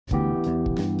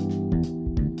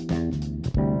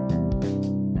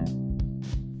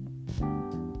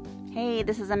Hey,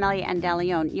 this is Amelia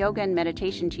Andaleon, yoga and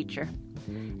meditation teacher.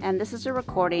 And this is a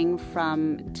recording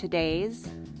from today's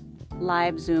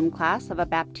live Zoom class of a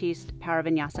Baptiste Power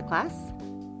Vinyasa class.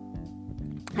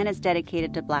 And it's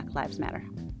dedicated to Black Lives Matter.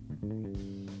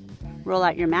 Roll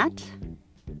out your mat.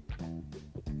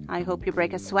 I hope you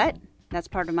break a sweat. That's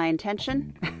part of my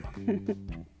intention.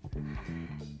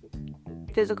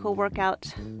 Physical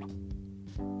workout.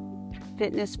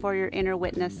 Fitness for your inner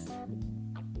witness.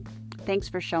 Thanks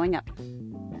for showing up.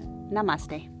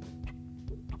 Namaste.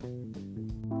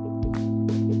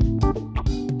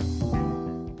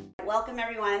 Welcome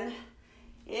everyone.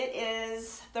 It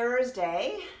is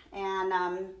Thursday and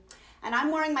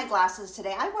I'm wearing my glasses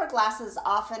today. I wear glasses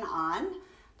off and on,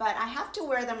 but I have to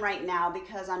wear them right now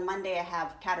because on Monday I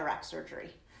have cataract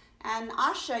surgery. And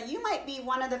Asha, you might be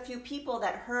one of the few people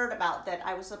that heard about that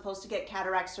I was supposed to get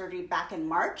cataract surgery back in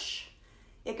March.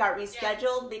 It got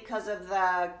rescheduled because of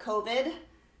the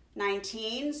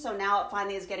COVID-19, so now it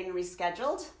finally is getting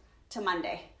rescheduled to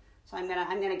Monday. So I'm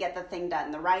gonna get the thing done,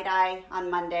 the right eye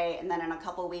on Monday, and then in a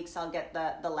couple weeks I'll get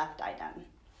the left eye done.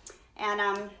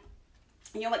 And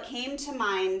you know what came to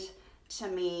mind to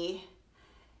me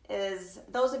is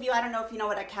those of you, I don't know if you know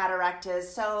what a cataract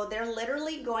is. So they're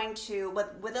literally going to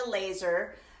with a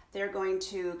laser. They're going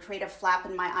to create a flap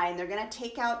in my eye and they're going to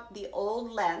take out the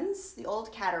old lens, the old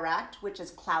cataract, which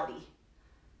is cloudy.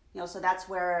 You know, so that's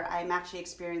where I'm actually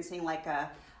experiencing like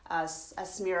a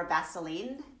smear of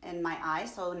Vaseline in my eye.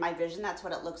 So in my vision, that's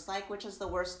what it looks like, which is the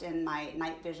worst in my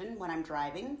night vision when I'm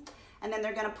driving. And then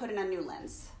they're going to put in a new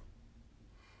lens.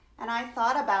 And I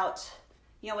thought about,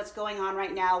 you know, what's going on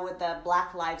right now with the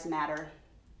Black Lives Matter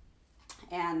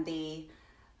and the,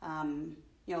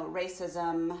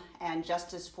 racism and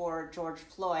justice for George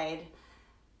Floyd.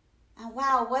 And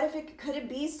wow, what if could it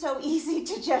be so easy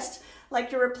to just,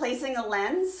 like you're replacing a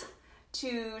lens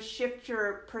to shift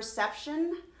your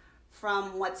perception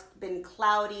from what's been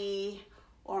cloudy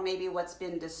or maybe what's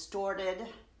been distorted,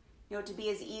 you know, to be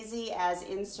as easy as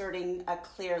inserting a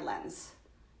clear lens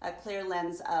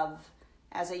of,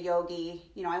 as a yogi,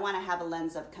 you know, I want to have a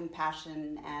lens of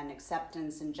compassion and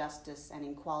acceptance and justice and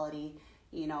equality,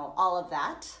 you know, all of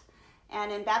that.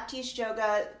 And in Baptiste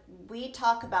Yoga, we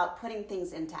talk about putting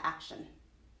things into action.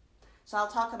 So I'll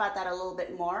talk about that a little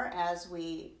bit more as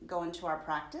we go into our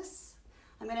practice.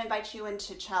 I'm going to invite you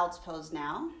into Child's Pose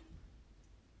now.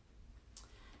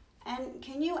 And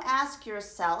can you ask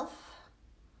yourself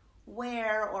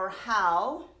where or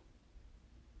how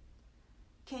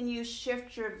can you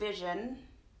shift your vision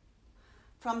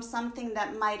from something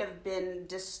that might have been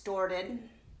distorted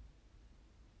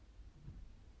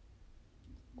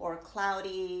or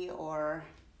cloudy, or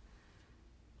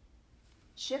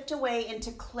shift away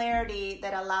into clarity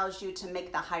that allows you to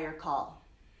make the higher call?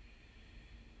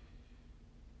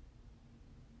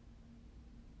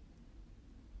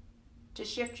 To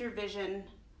shift your vision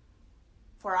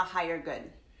for a higher good.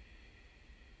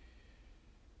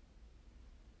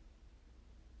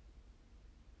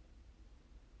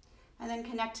 And then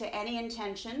connect to any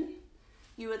intention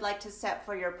you would like to set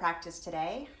for your practice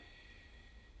today.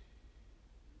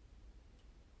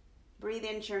 Breathe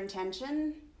into your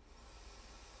intention.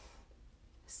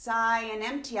 Sigh and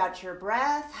empty out your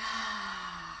breath.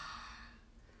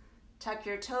 Tuck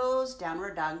your toes,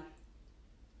 downward dog.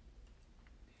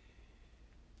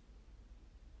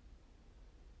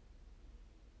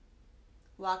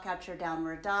 Walk out your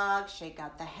downward dog, shake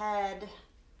out the head.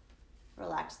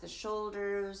 Relax the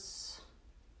shoulders.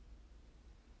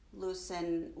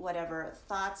 Loosen whatever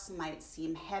thoughts might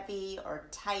seem heavy or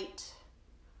tight,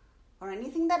 or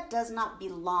anything that does not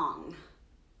belong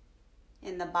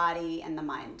in the body and the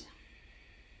mind.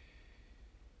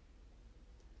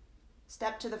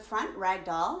 Step to the front,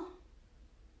 ragdoll.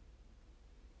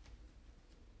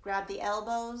 Grab the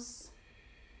elbows.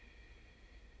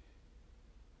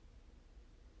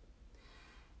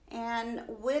 And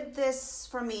with this,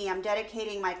 for me, I'm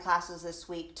dedicating my classes this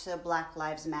week to Black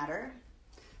Lives Matter.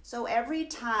 So every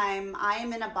time I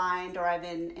am in a bind or I've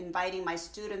been inviting my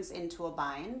students into a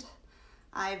bind,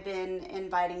 I've been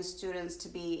inviting students to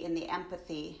be in the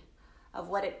empathy of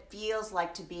what it feels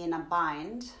like to be in a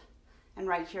bind, and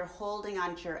right here holding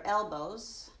onto your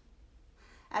elbows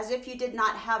as if you did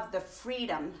not have the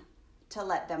freedom to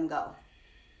let them go.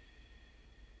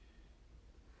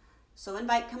 So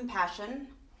invite compassion.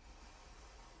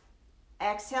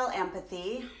 Exhale,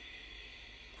 empathy.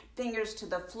 Fingers to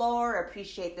the floor,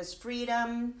 appreciate this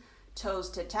freedom. Toes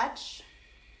to touch.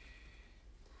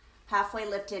 Halfway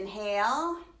lift,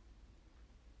 inhale.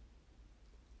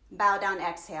 Bow down,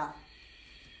 exhale.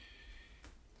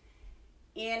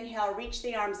 Inhale, reach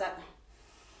the arms up.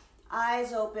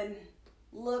 Eyes open.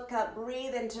 Look up,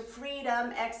 breathe into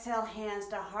freedom. Exhale, hands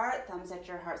to heart, thumbs at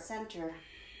your heart center.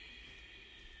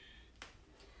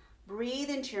 Breathe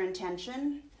into your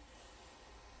intention.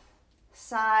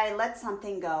 Sigh, let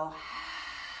something go.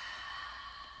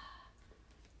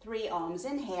 3 ohms,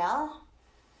 inhale.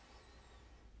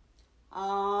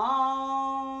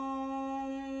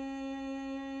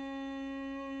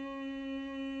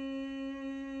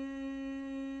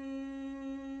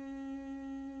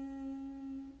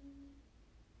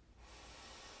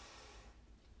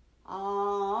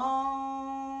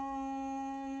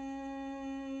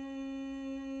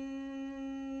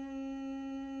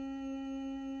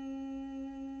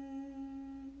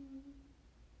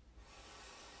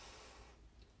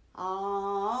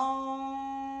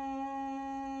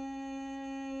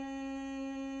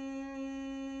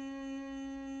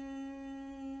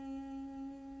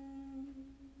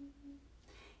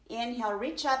 Inhale,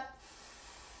 reach up.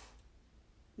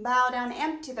 Bow down,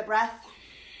 empty the breath.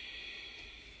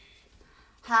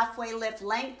 Halfway lift,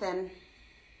 lengthen.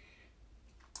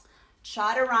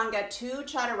 Chaturanga, 2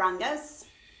 chaturangas.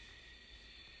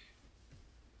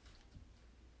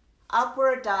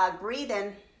 Upward dog, breathe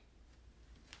in.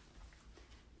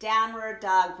 Downward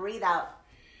dog, breathe out.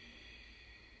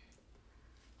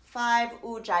 5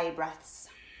 ujjayi breaths.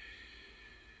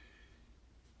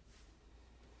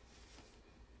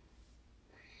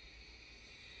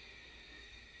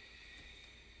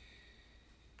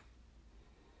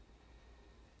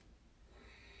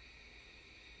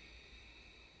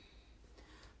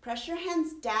 Press your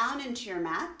hands down into your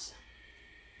mat.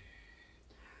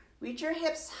 Reach your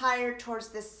hips higher towards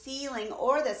the ceiling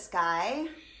or the sky.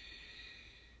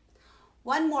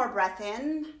 1 more breath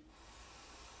in.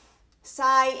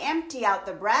 Sigh, empty out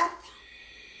the breath.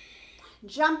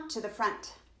 Jump to the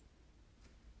front.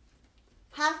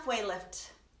 Halfway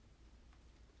lift.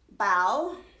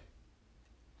 Bow.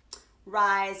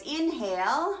 Rise,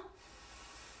 inhale.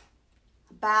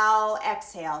 Bow,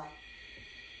 exhale.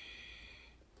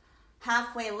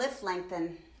 Halfway lift,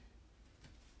 lengthen.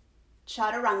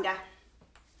 Chaturanga.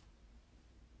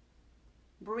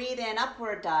 Breathe in,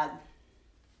 upward dog.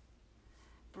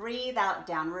 Breathe out,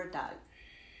 downward dog.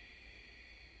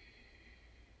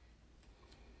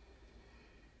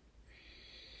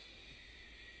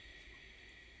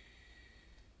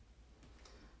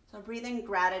 So breathe in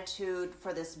gratitude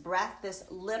for this breath, this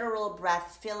literal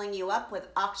breath, filling you up with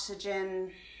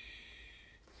oxygen,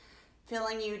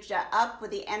 filling you up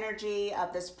with the energy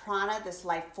of this prana, this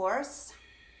life force.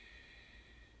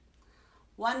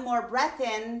 1 more breath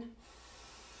in.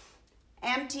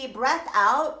 Empty breath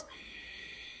out.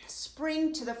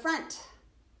 Spring to the front.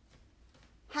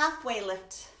 Halfway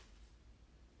lift.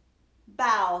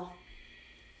 Bow.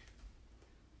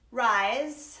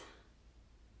 Rise.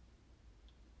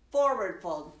 Forward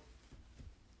fold.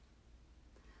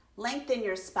 Lengthen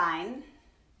your spine.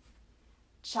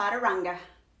 Chaturanga.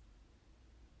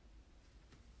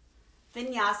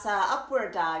 Vinyasa,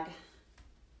 upward dog.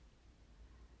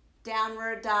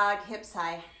 Downward dog, hips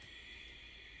high.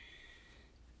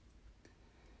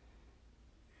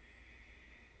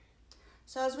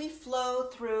 So as we flow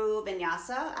through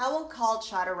vinyasa, I will call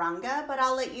chaturanga, but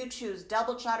I'll let you choose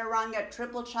double chaturanga,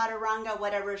 triple chaturanga,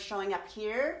 whatever is showing up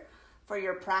here for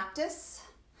your practice.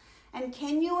 And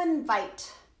can you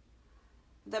invite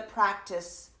the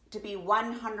practice to be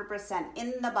 100%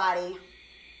 in the body,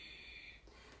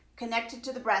 connected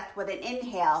to the breath with an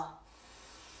inhale.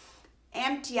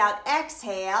 Empty out,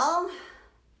 exhale,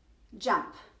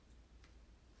 jump.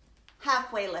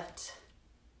 Halfway lift.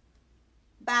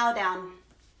 Bow down.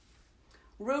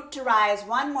 Root to rise,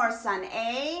 1 more sun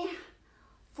A.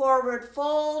 Forward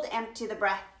fold, empty the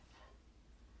breath.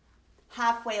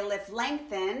 Halfway lift,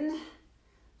 lengthen.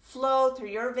 Flow through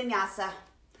your vinyasa.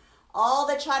 All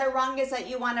the chaturangas that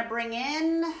you want to bring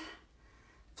in,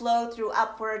 flow through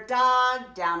upward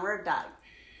dog, downward dog.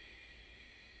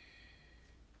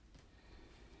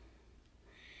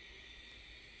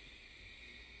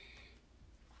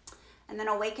 And then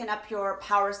awaken up your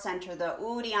power center, the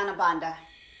Uddiyana Bandha.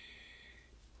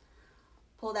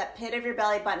 Pull that pit of your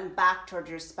belly button back towards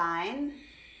your spine.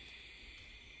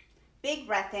 Big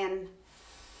breath in.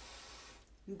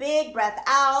 Big breath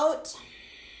out.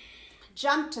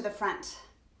 Jump to the front.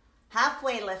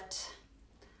 Halfway lift.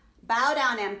 Bow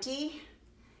down, empty.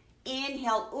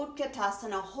 Inhale,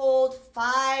 Utkatasana. Hold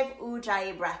 5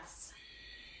 Ujjayi breaths.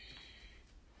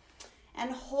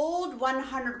 And hold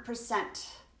 100%.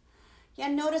 Yeah,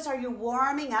 notice, are you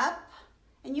warming up?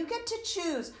 And you get to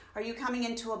choose. Are you coming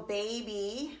into a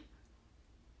baby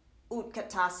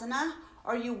Utkatasana?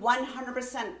 Or are you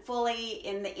 100% fully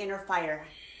in the inner fire?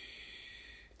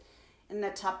 in the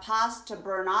tapas to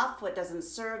burn off what doesn't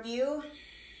serve you.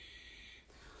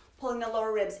 Pulling the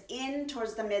lower ribs in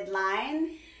towards the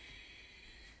midline.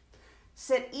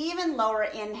 Sit even lower,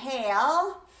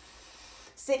 inhale.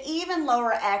 Sit even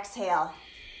lower, exhale.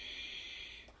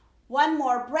 One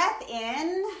more breath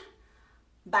in,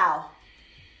 bow.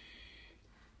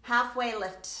 Halfway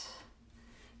lift.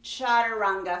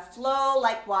 Chaturanga, flow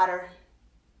like water.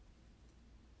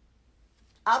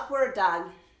 Upward dog.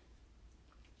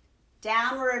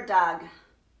 Downward dog.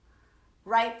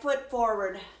 Right foot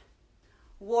forward.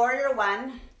 Warrior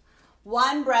one.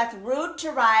 One breath, root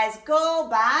to rise, go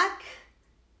back,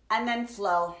 and then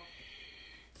flow.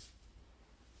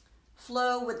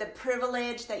 Flow with the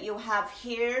privilege that you have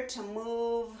here to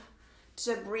move,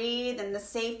 to breathe in the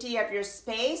safety of your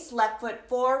space. Left foot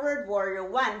forward, warrior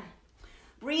one.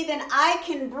 Breathe in, I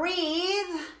can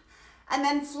breathe, and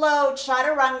then flow,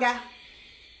 chaturanga.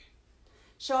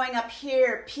 Showing up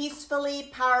here peacefully,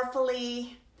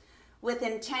 powerfully, with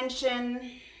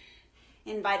intention,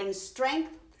 inviting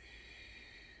strength,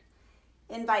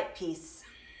 invite peace.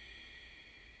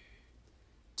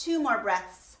 2 more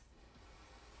breaths.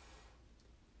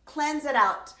 Cleanse it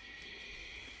out.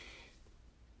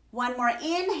 1 more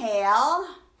inhale.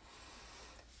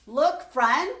 Look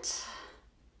front.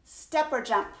 Step or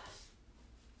jump.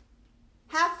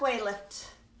 Halfway lift.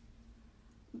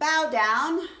 Bow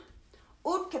down.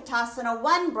 Utkatasana,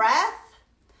 1 breath.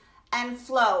 And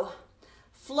flow.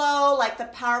 Flow like the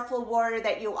powerful warrior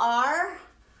that you are.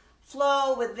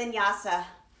 Flow with vinyasa.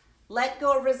 Let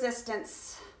go of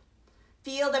resistance.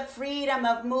 Feel the freedom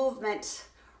of movement.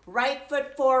 Right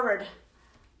foot forward.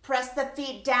 Press the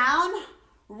feet down.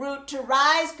 Root to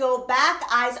rise. Go back.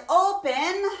 Eyes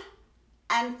open.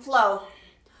 And flow.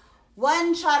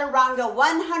 1 chaturanga.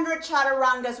 100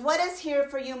 chaturangas. What is here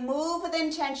for you? Move with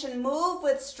intention. Move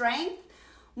with strength.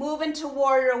 Move into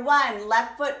warrior one.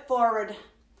 Left foot forward.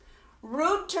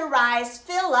 Root to rise.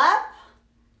 Fill up.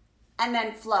 And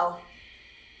then flow.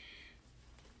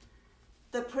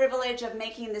 The privilege of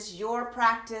making this your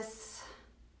practice,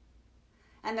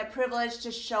 and the privilege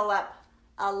to show up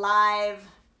alive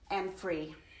and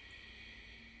free.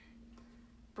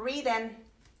 Breathe in.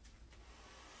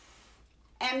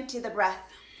 Empty the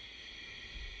breath.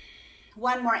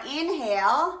 1 more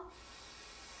inhale.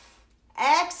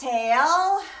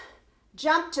 Exhale.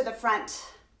 Jump to the front.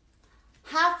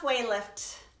 Halfway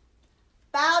lift.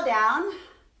 Bow down.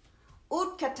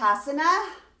 Utkatasana.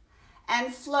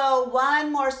 And flow.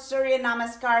 1 more Surya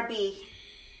Namaskar B.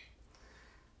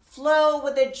 Flow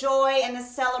with the joy and the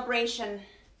celebration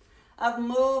of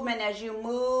movement as you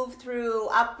move through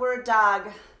upward dog,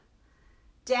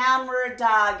 downward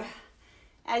dog.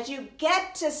 As you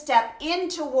get to step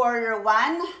into warrior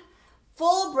one,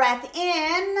 full breath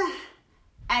in,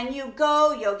 and you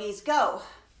go, yogis, go.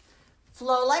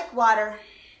 Flow like water.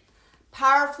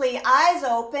 Powerfully, eyes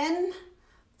open.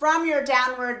 From your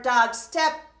downward dog,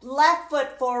 step left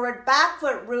foot forward, back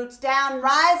foot roots down,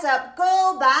 rise up,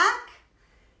 go back.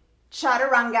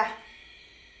 Chaturanga.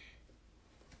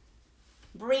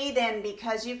 Breathe in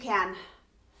because you can.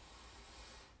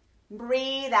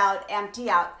 Breathe out, empty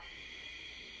out.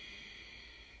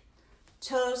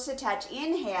 Toes to touch,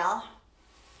 inhale.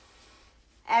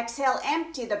 Exhale,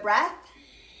 empty the breath.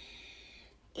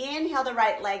 Inhale the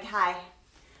right leg high.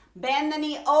 Bend the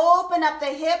knee, open up the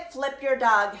hip, flip your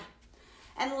dog.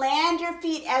 And land your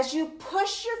feet as you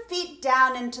push your feet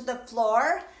down into the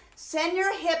floor. Send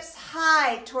your hips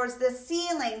high towards the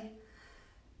ceiling.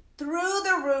 Through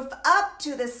the roof up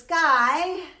to the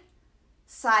sky.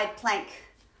 Side plank.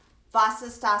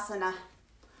 Vasisthasana.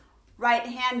 Right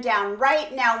hand down.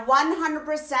 Right now,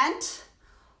 100%.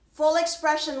 Full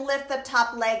expression, lift the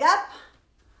top leg up.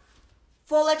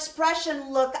 Full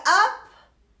expression, look up.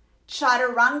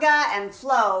 Chaturanga and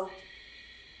flow.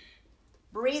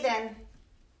 Breathe in.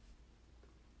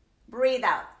 Breathe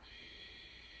out.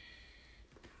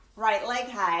 Right leg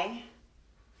high.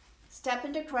 Step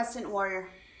into crescent warrior.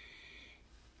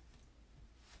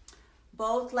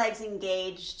 Both legs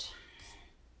engaged.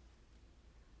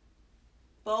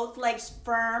 Both legs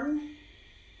firm.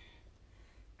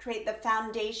 Create the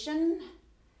foundation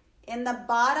in the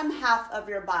bottom half of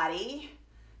your body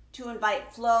to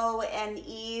invite flow and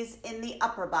ease in the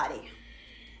upper body.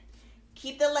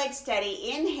 Keep the legs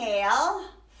steady. Inhale.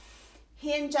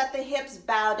 Hinge at the hips,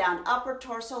 bow down. Upper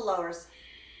torso lowers.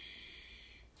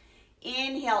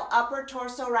 Inhale, upper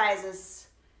torso rises.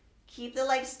 Keep the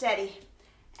legs steady.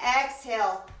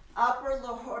 Exhale, upper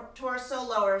torso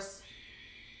lowers.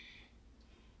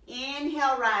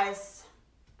 Inhale, rise.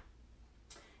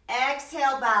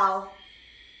 Exhale, bow.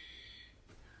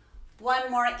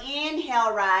 1 more,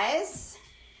 inhale, rise.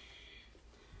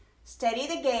 Steady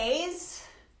the gaze.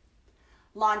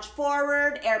 Launch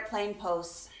forward, airplane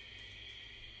pose.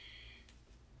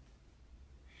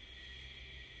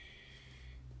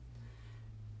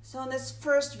 So in this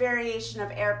first variation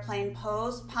of airplane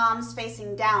pose, palms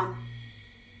facing down.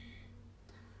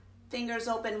 Fingers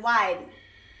open wide.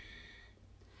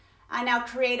 I now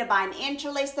create a bind.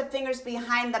 Interlace the fingers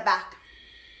behind the back.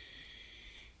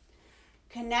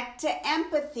 Connect to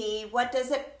empathy. What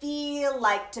does it feel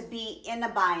like to be in a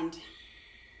bind?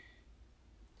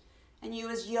 And you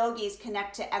as yogis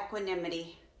connect to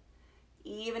equanimity.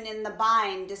 Even in the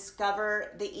bind,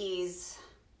 discover the ease.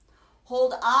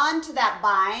 Hold on to that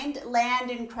bind.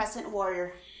 Land in crescent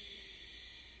warrior.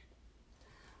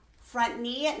 Front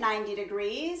knee at 90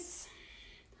 degrees.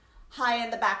 High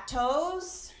in the back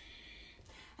toes.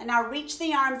 And now reach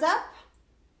the arms up.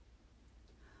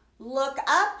 Look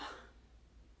up.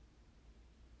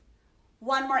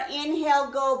 One more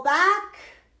inhale, go back.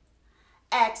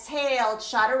 Exhale,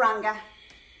 chaturanga.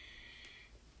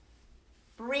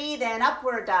 Breathe in,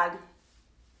 upward dog.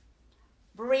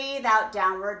 Breathe out,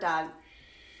 downward dog.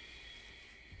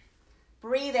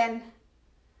 Breathe in.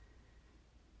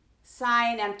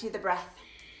 Sigh and empty the breath.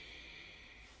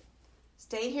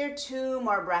 Stay here 2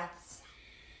 more breaths.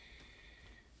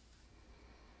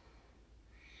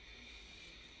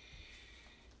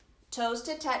 Toes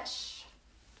to touch.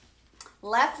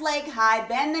 Left leg high,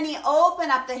 bend the knee, open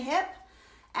up the hip,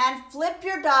 and flip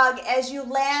your dog as you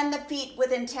land the feet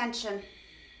with intention.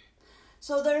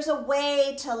 So there's a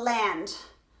way to land.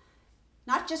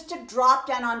 Not just to drop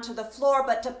down onto the floor,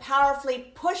 but to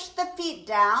powerfully push the feet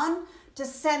down to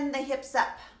send the hips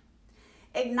up.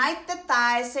 Ignite the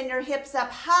thighs, send your hips up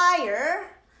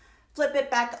higher. Flip it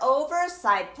back over,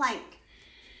 side plank.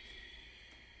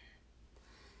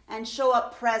 And show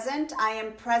up present. I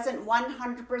am present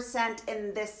 100%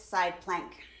 in this side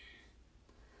plank.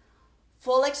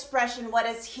 Full expression, what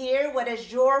is here, what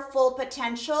is your full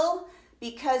potential,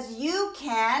 because you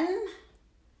can.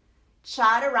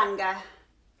 Chaturanga.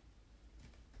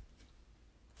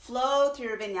 Flow through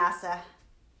your vinyasa.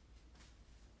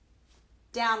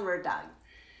 Downward dog.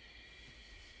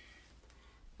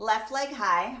 Left leg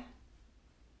high.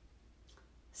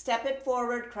 Step it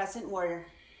forward, crescent warrior.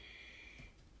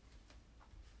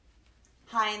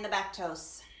 High in the back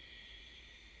toes.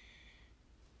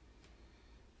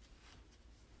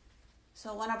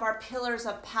 So one of our pillars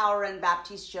of power in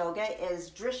Baptiste Yoga is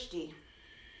drishti.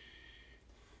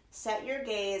 Set your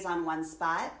gaze on one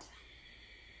spot.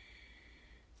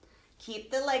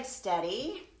 Keep the legs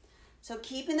steady. So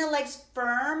keeping the legs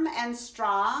firm and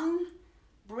strong.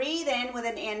 Breathe in with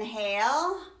an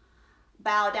inhale.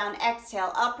 Bow down,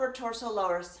 exhale, upper torso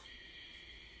lowers.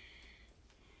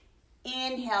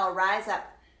 Inhale, rise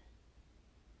up.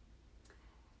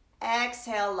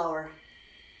 Exhale, lower.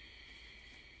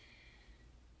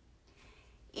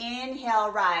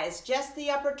 Inhale, rise. Just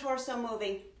the upper torso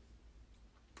moving.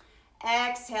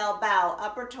 Exhale, bow.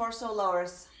 Upper torso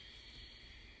lowers.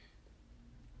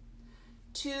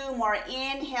 2 more.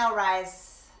 Inhale,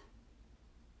 rise.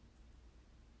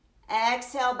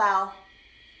 Exhale, bow.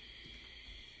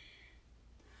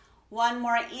 1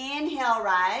 more. Inhale,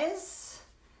 rise.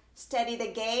 Steady the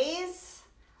gaze.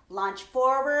 Launch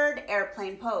forward,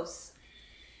 airplane pose.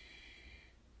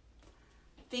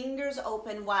 Fingers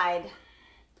open wide.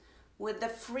 With the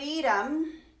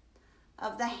freedom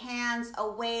of the hands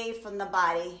away from the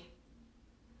body.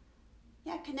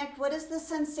 Yeah, connect. What is the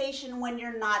sensation when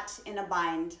you're not in a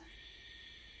bind?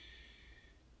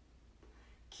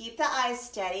 Keep the eyes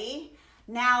steady.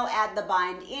 Now add the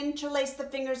bind. Interlace the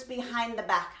fingers behind the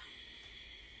back.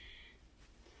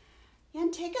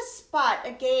 And take a spot,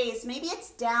 a gaze. Maybe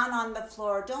it's down on the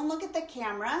floor. Don't look at the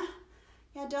camera.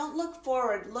 Yeah, don't look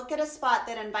forward. Look at a spot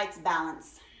that invites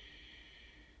balance.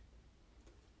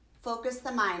 Focus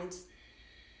the mind.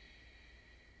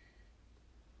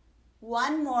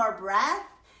 1 more breath.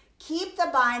 Keep the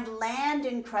bind, land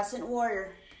in crescent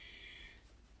warrior.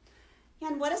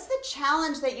 And what is the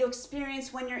challenge that you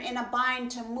experience when you're in a bind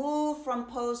to move from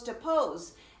pose to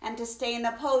pose and to stay in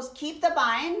the pose? Keep the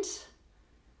bind.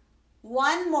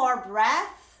 1 more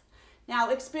breath.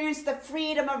 Now experience the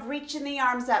freedom of reaching the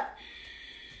arms up.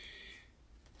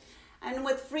 And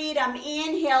with freedom,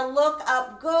 inhale, look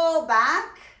up, go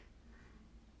back.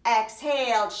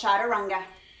 Exhale, chaturanga.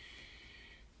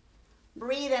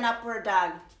 Breathe in, upward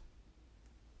dog.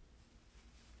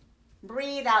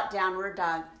 Breathe out, downward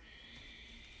dog.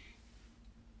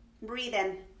 Breathe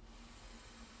in.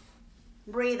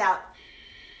 Breathe out.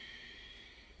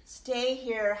 Stay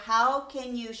here. How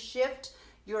can you shift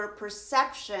your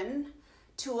perception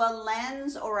to a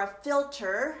lens or a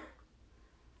filter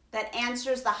that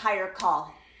answers the higher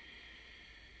call.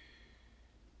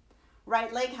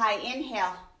 Right leg high,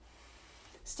 inhale.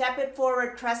 Step it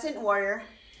forward, crescent warrior.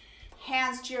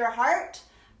 Hands to your heart,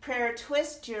 prayer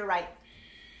twist to your right.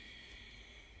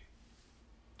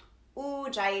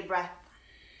 Ujjayi breath.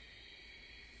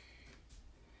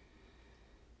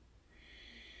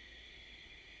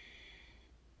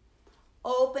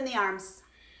 Open the arms.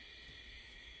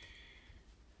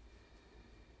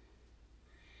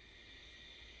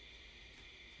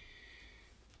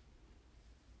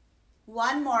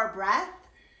 One more breath.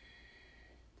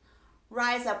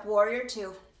 Rise up, warrior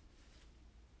two.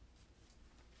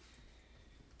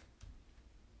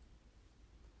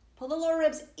 Pull the lower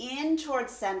ribs in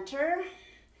towards center.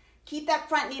 Keep that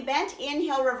front knee bent.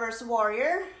 Inhale, reverse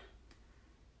warrior.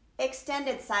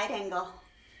 Extended side angle.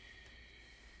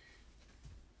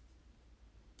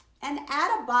 And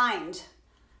add a bind.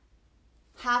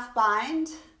 Half bind,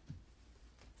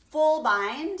 full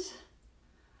bind.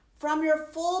 From your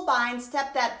full bind,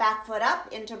 step that back foot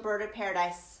up into bird of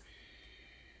paradise.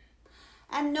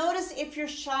 And notice if you're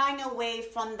shying away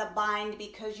from the bind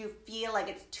because you feel like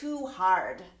it's too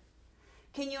hard.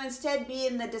 Can you instead be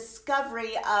in the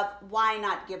discovery of why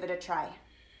not give it a try?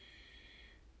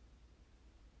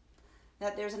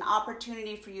 That there's an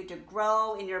opportunity for you to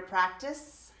grow in your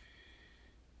practice.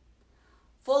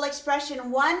 Full expression,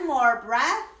 one more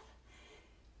breath.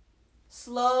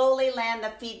 Slowly land the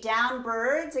feet down,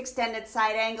 birds, extended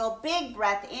side angle, big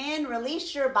breath in,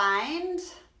 release your bind.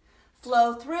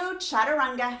 Flow through,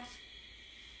 chaturanga.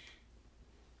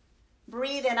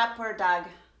 Breathe in, upward dog.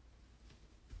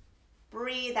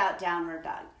 Breathe out, downward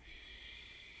dog.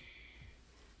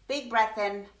 Big breath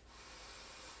in.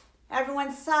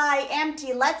 Everyone sigh,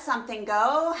 empty, let something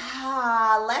go.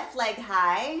 Left leg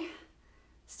high.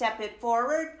 Step it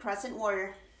forward, crescent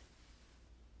warrior.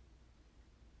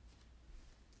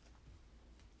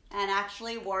 And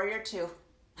actually, warrior two.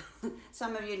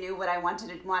 Some of you knew what I wanted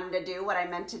to do, what I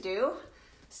meant to do.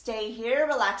 Stay here,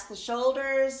 relax the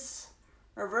shoulders.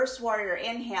 Reverse warrior,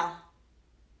 inhale.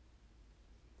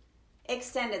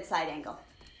 Extended side angle.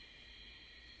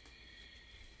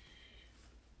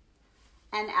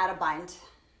 And add a bind.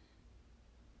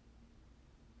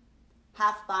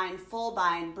 Half bind, full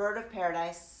bind, bird of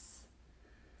paradise.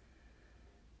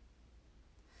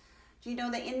 Do you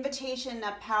know the invitation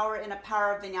of power in a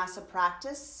power of vinyasa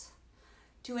practice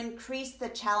to increase the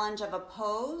challenge of a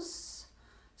pose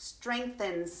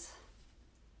strengthens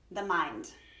the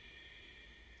mind,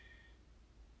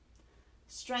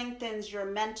 strengthens your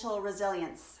mental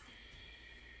resilience.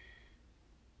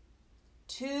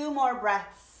 2 more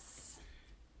breaths.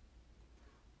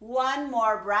 1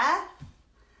 more breath.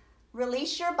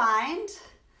 Release your bind.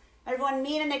 Everyone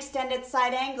meet an extended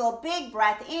side angle. Big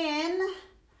breath in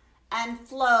and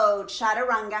flow,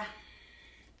 chaturanga.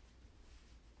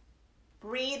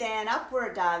 Breathe in,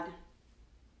 upward dog.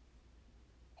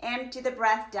 Empty the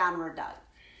breath, downward dog.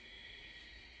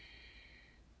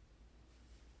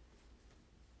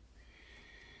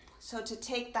 So to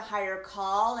take the higher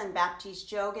call in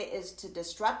Baptiste Yoga is to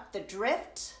disrupt the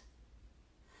drift.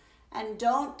 And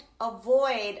don't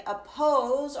avoid a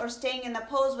pose or staying in the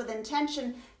pose with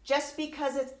intention just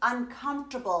because it's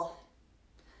uncomfortable.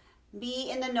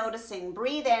 Be in the noticing.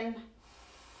 Breathe in.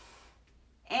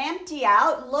 Empty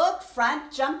out. Look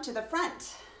front. Jump to the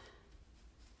front.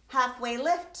 Halfway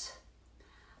lift.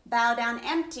 Bow down,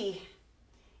 empty.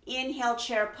 Inhale,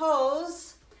 chair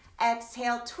pose.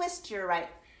 Exhale, twist to your right.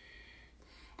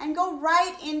 And go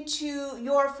right into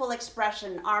your full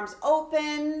expression. Arms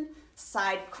open.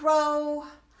 Side crow.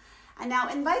 And now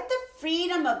invite the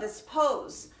freedom of this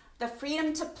pose, the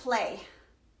freedom to play,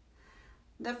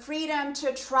 the freedom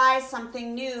to try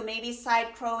something new. Maybe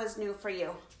side crow is new for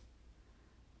you.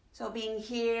 So being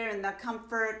here in the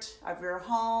comfort of your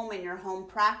home, in your home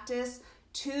practice.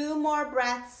 2 more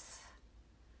breaths.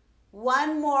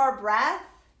 1 more breath.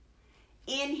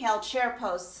 Inhale, chair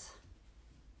pose.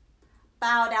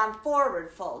 Bow down,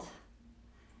 forward fold.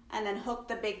 And then hook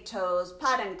the big toes,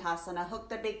 Padangusthasana. Hook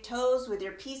the big toes with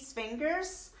your peace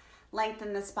fingers.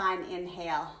 Lengthen the spine,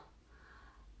 inhale.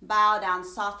 Bow down,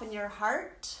 soften your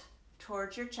heart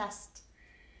towards your chest.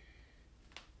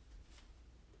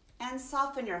 And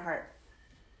soften your heart.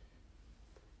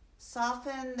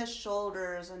 Soften the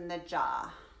shoulders and the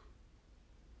jaw.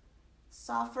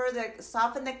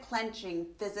 Soften the clenching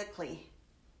physically,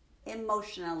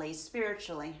 emotionally,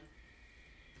 spiritually.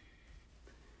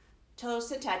 Toes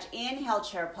to touch. Inhale,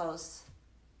 chair pose.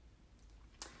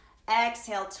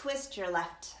 Exhale, twist your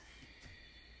left.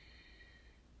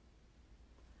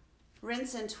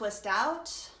 Rinse and twist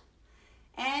out.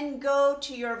 And go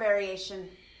to your variation.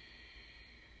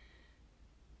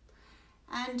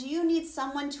 And do you need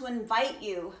someone to invite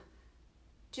you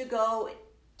to go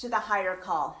to the higher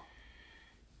call?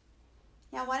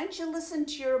 Yeah, why don't you listen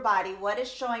to your body? What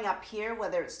is showing up here,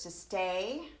 whether it's to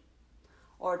stay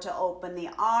or to open the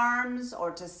arms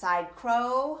or to side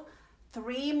crow.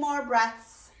 3 more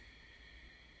breaths.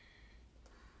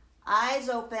 Eyes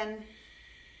open.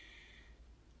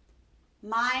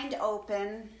 Mind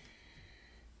open.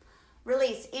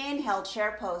 Release. Inhale,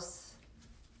 chair pose.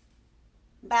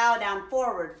 Bow down,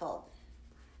 forward fold.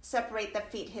 Separate the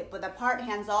feet hip width apart.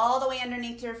 Hands all the way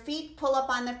underneath your feet. Pull up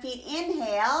on the feet.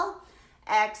 Inhale.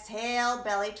 Exhale,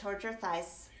 belly towards your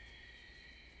thighs.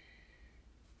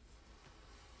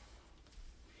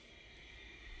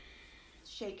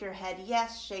 Shake your head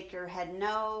yes, shake your head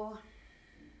no.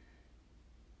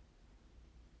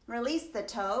 Release the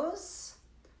toes.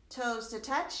 Toes to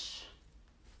touch.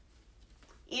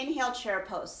 Inhale, chair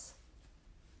pose.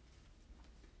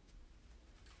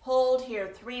 Hold here,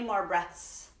 3 more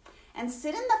breaths. And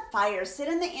sit in the fire, sit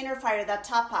in the inner fire, the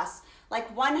tapas,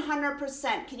 like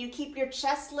 100%. Can you keep your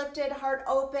chest lifted, heart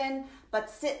open, but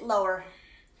sit lower.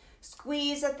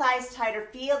 Squeeze the thighs tighter.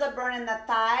 Feel the burn in the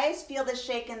thighs. Feel the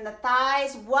shake in the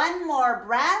thighs. 1 more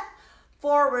breath.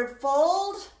 Forward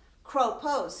fold, crow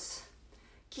pose.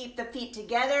 Keep the feet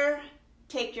together.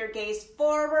 Take your gaze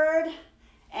forward.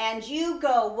 And you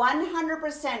go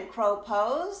 100% crow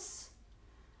pose.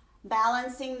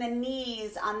 Balancing the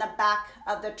knees on the back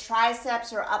of the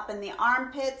triceps or up in the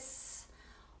armpits.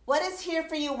 What is here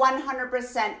for you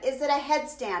 100%? Is it a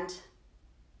headstand?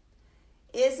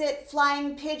 Is it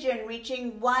flying pigeon,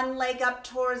 reaching 1 leg up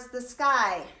towards the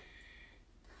sky?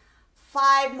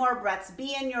 5 more breaths.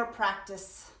 Be in your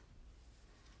practice.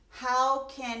 How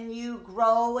can you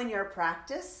grow in your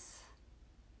practice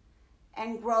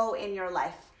and grow in your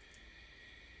life?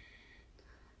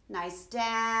 Nice,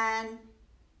 Dan.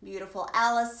 Beautiful,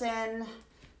 Allison.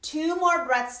 2 more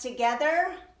breaths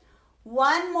together.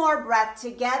 1 more breath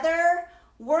together.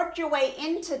 Work your way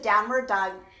into downward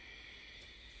dog.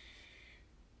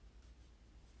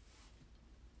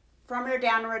 From your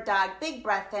downward dog, big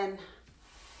breath in.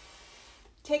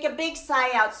 Take a big sigh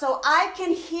out so I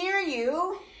can hear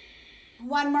you.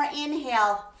 1 more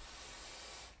inhale.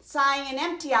 Sigh and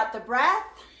empty out the breath.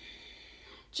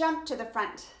 Jump to the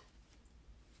front.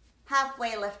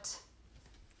 Halfway lift.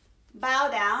 Bow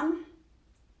down.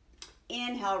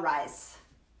 Inhale, rise.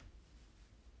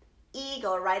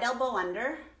 Eagle, right elbow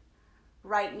under.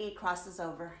 Right knee crosses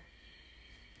over.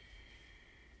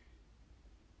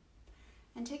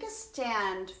 And take a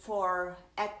stand for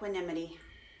equanimity.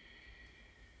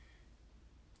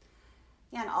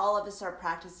 Yeah, and all of us are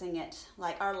practicing it.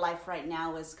 Like our life right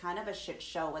now is kind of a shit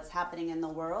show, what's happening in the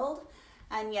world.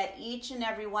 And yet each and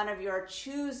every one of you are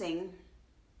choosing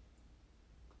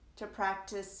to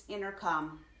practice inner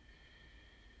calm,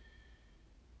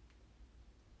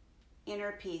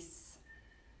 inner peace.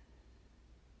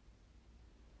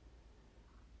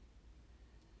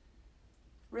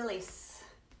 Release.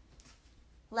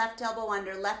 Left elbow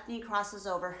under, left knee crosses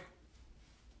over.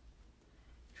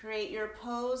 Create your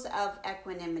pose of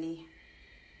equanimity.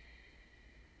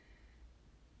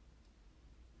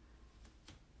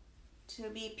 To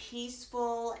be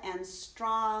peaceful and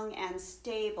strong and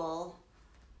stable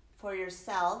for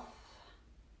yourself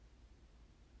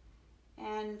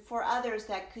and for others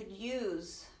that could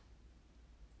use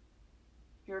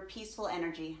your peaceful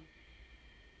energy.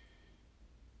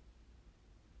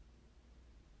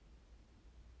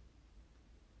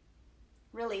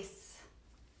 Release.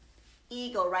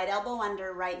 Eagle, right elbow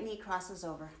under, right knee crosses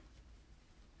over.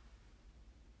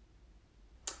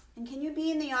 And can you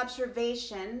be in the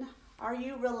observation, are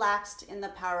you relaxed in the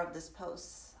power of this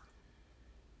pose?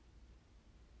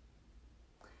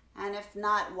 And if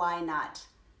not, why not?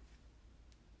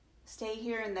 Stay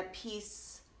here in the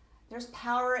peace. There's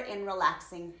power in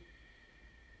relaxing.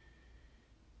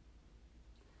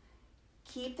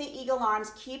 Keep the eagle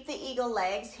arms, keep the eagle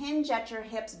legs, hinge at your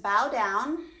hips, bow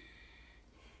down.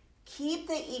 Keep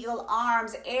the eagle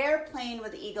arms, airplane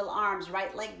with eagle arms,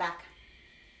 right leg back.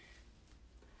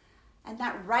 And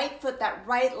that right foot, that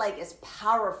right leg is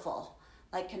powerful,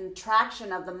 like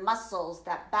contraction of the muscles.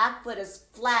 That back foot is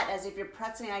flat as if you're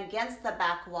pressing against the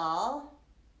back wall.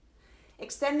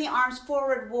 Extend the arms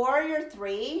forward, warrior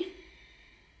 3.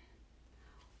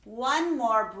 1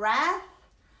 more breath.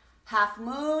 Half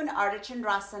moon, Ardha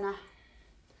Chandrasana.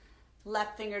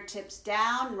 Left fingertips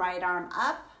down, right arm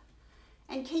up.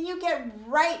 And can you get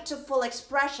right to full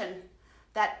expression?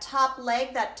 That top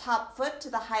leg, that top foot to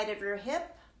the height of your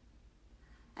hip.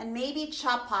 And maybe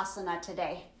Chapasana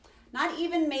today. Not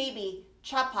even maybe,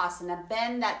 Chapasana.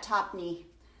 Bend that top knee.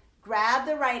 Grab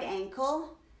the right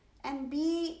ankle and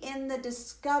be in the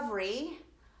discovery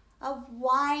of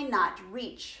why not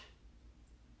reach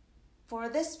for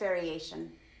this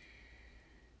variation.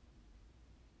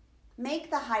 Make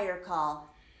the higher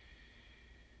call.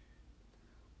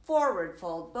 Forward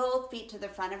fold, both feet to the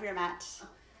front of your mat.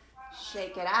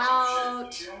 Shake it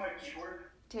out.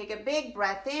 Take a big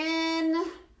breath in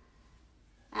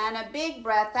and a big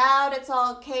breath out. It's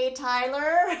all okay,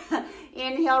 Tyler.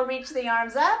 Inhale, reach the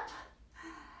arms up.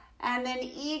 And then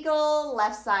eagle,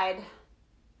 left side.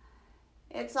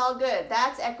 It's all good.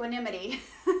 That's equanimity.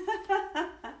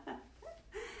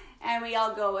 And we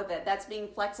all go with it. That's being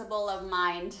flexible of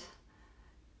mind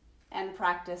and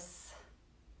practice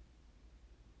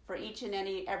for each and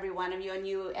every one of you, and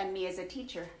you and me as a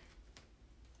teacher.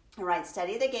 All right,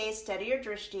 steady the gaze, steady your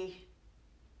drishti.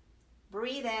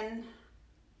 Breathe in,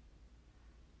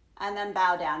 and then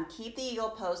bow down. Keep the eagle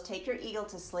pose. Take your eagle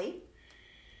to sleep.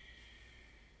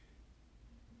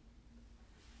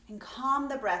 And calm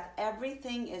the breath.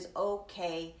 Everything is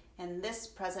okay in this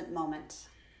present moment.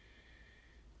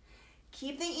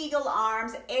 Keep the eagle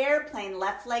arms, airplane,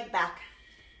 left leg back.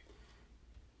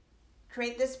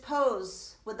 Create this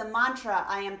pose with the mantra,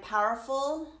 I am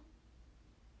powerful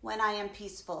when I am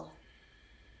peaceful.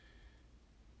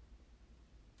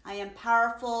 I am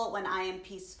powerful when I am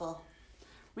peaceful.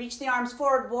 Reach the arms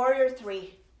forward, warrior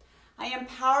 3. I am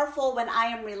powerful when I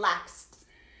am relaxed.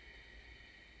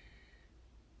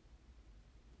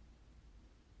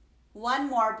 One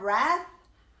more breath,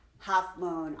 half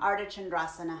moon, Ardha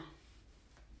Chandrasana.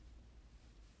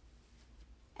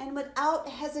 And without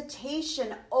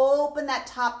hesitation, open that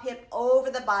top hip over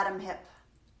the bottom hip.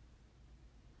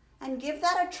 And give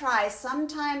that a try.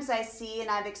 Sometimes I see, and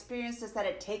I've experienced this, that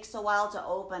it takes a while to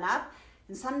open up.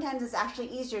 And sometimes it's actually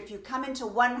easier if you come into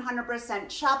 100%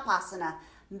 Shavasana.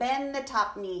 Bend the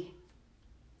top knee.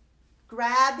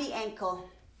 Grab the ankle.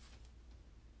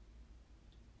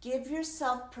 Give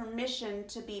yourself permission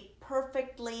to be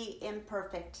perfectly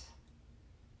imperfect.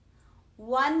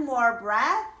 One more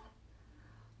breath.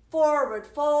 Forward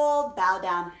fold, bow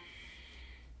down.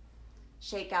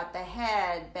 Shake out the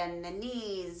head, bend the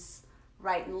knees,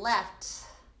 right and left.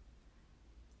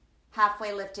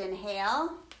 Halfway lift,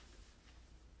 inhale.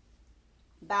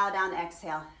 Bow down,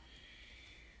 exhale.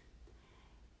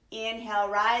 Inhale,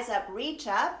 rise up, reach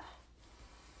up.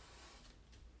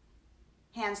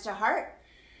 Hands to heart.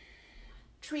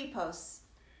 Tree pose.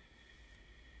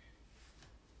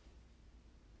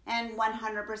 And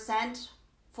 100%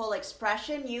 full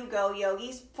expression. You go,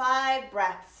 yogis. 5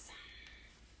 breaths.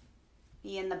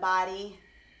 Be in the body.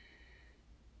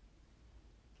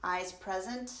 Eyes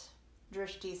present.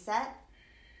 Drishti set.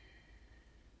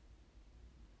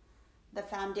 The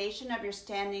foundation of your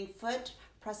standing foot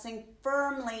pressing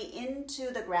firmly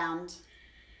into the ground.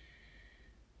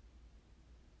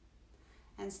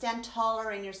 And stand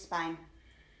taller in your spine.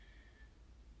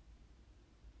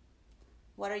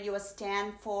 What are you a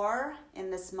stand for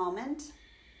in this moment?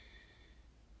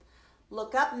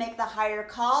 Look up, make the higher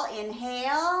call.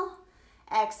 Inhale.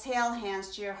 Exhale,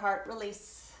 hands to your heart,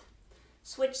 release.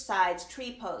 Switch sides,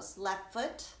 tree pose. Left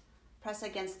foot, press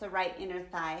against the right inner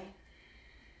thigh.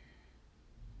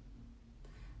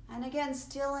 And again,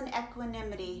 still in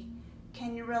equanimity,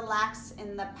 can you relax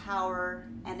in the power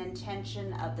and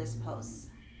intention of this pose?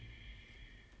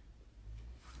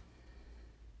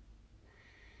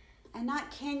 And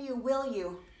not can you, will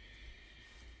you?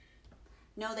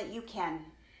 Know that you can.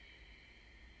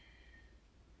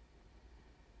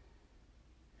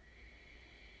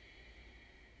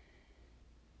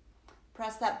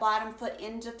 Press that bottom foot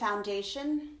into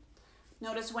foundation.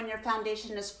 Notice when your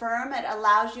foundation is firm, it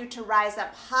allows you to rise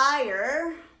up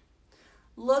higher.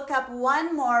 Look up,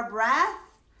 one more breath,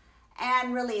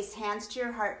 and release. Hands to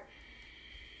your heart.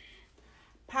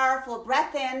 Powerful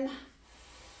breath in.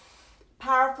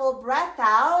 Powerful breath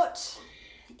out.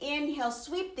 Inhale,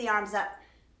 sweep the arms up.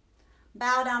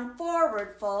 Bow down,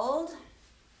 forward fold.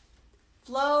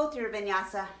 Flow through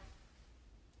vinyasa.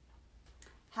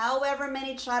 However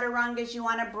many chaturangas you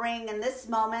want to bring in this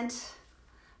moment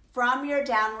from your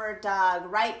downward dog.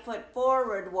 Right foot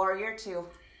forward, warrior 2.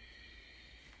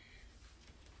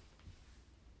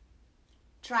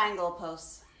 Triangle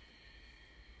pose.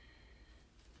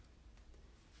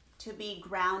 To be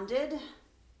grounded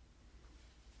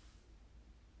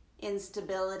in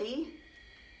stability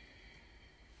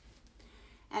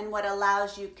and what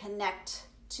allows you connect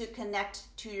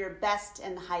to your best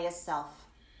and highest self.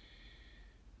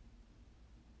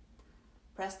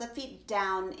 Press the feet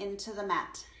down into the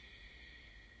mat.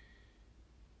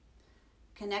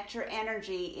 Connect your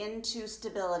energy into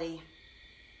stability.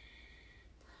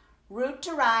 Root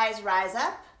to rise, rise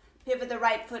up. Pivot the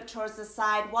right foot towards the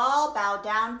side wall. Bow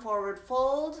down, forward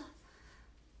fold.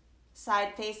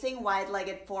 Side facing,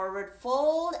 wide-legged forward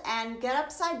fold. And get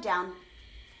upside down.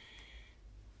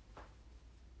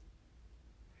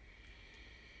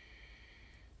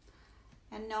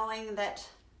 And knowing that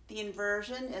the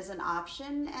inversion is an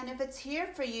option. And if it's here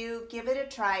for you, give it a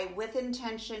try. With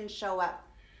intention, show up.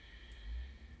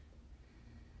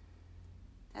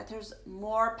 That there's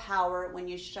more power when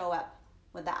you show up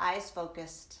with the eyes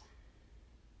focused.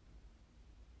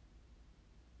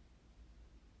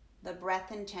 The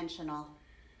breath intentional.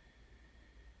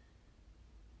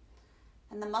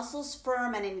 And the muscles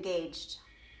firm and engaged.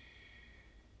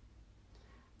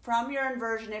 From your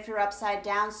inversion, if you're upside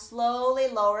down, slowly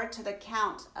lower to the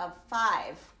count of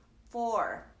 5,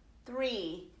 4,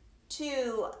 3,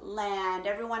 2, land.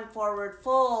 Everyone forward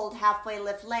fold, halfway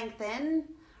lift, lengthen.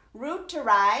 Root to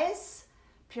rise,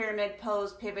 pyramid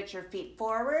pose, pivot your feet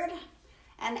forward.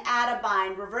 And add a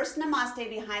bind. Reverse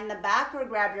namaste behind the back or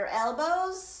grab your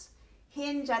elbows.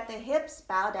 Hinge at the hips,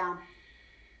 bow down.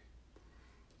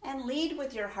 And lead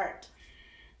with your heart.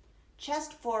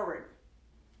 Chest forward.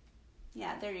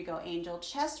 Yeah, there you go, angel.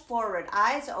 Chest forward,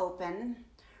 eyes open,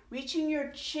 reaching your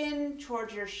chin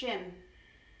towards your shin.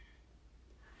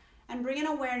 And bring in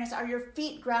awareness, are your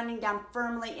feet grounding down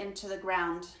firmly into the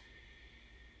ground?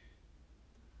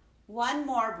 One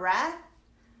more breath,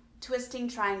 twisting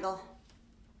triangle.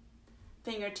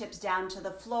 Fingertips down to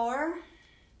the floor.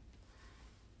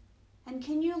 And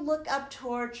can you look up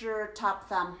towards your top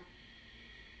thumb?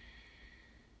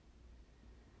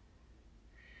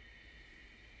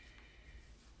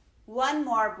 One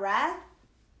more breath,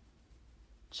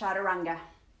 chaturanga.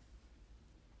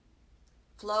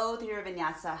 Flow through your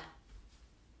vinyasa.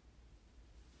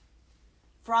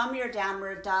 From your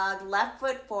downward dog, left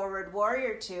foot forward,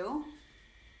 warrior two.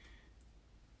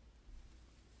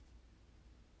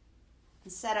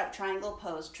 And set up triangle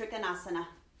pose, trikonasana.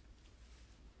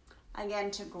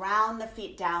 Again, to ground the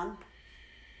feet down.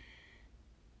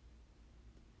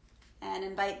 And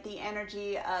invite the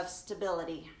energy of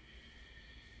stability.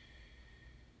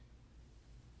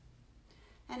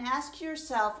 And ask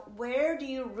yourself, where do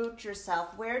you root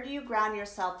yourself? Where do you ground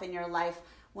yourself in your life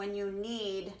when you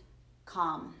need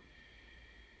calm?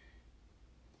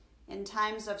 In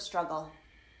times of struggle.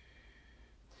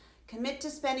 Commit to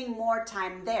spending more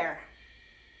time there.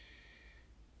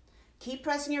 Keep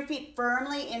pressing your feet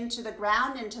firmly into the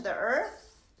ground, into the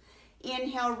earth.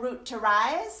 Inhale, root to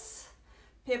rise.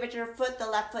 Pivot your foot, the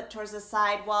left foot towards the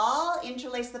side wall.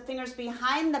 Interlace the fingers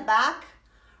behind the back.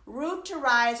 Root to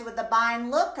rise with the bind,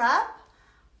 look up,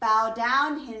 bow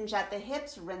down, hinge at the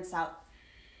hips, rinse out.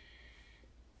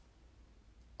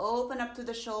 Open up through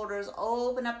the shoulders,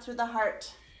 open up through the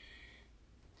heart.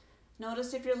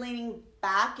 Notice if you're leaning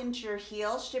back into your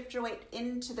heels, shift your weight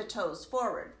into the toes,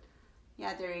 forward.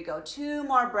 Yeah, there you go. 2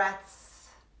 more breaths.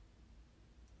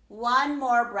 1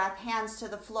 more breath, hands to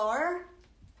the floor.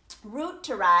 Root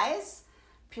to rise,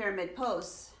 pyramid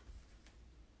pose.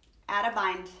 Add a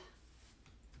bind.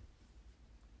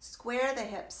 Square the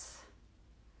hips.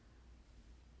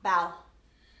 Bow.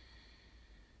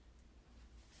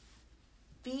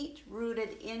 Feet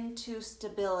rooted into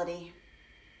stability.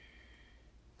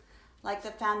 Like the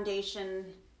foundation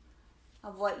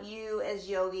of what you as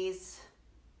yogis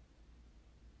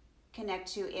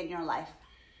connect to in your life.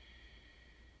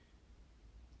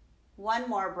 1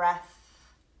 more breath.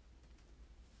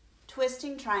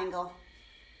 Twisting triangle.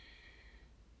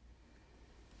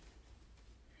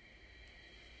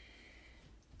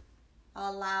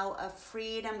 Allow a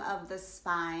freedom of the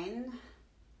spine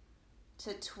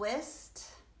to twist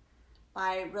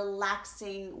by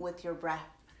relaxing with your breath,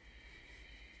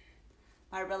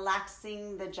 by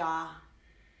relaxing the jaw.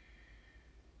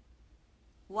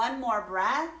 1 more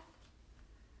breath,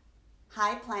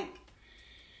 high plank.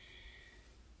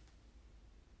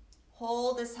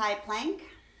 Hold this high plank.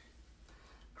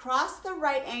 Cross the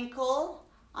right ankle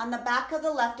on the back of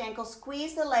the left ankle,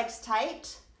 squeeze the legs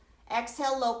tight.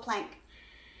 Exhale, low plank.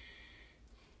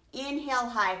 Inhale,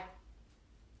 high.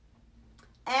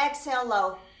 Exhale,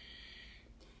 low.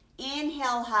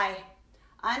 Inhale, high.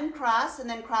 Uncross and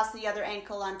then cross the other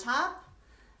ankle on top.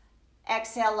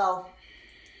 Exhale, low.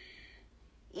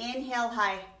 Inhale,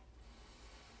 high.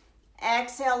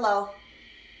 Exhale, low.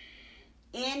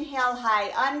 Inhale,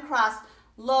 high. Uncross.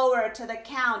 Lower to the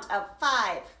count of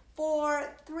 5,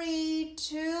 4, 3,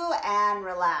 2, and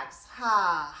relax.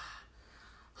 Ha.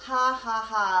 Ha, ha,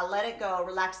 ha. Let it go.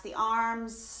 Relax the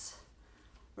arms.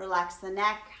 Relax the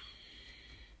neck.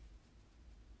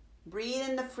 Breathe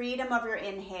in the freedom of your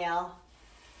inhale.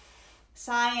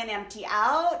 Sigh and empty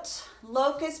out.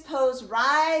 Locust pose,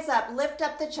 rise up, lift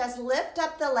up the chest, lift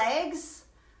up the legs.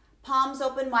 Palms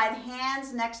open wide,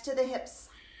 hands next to the hips.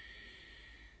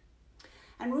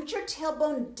 And root your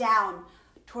tailbone down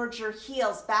towards your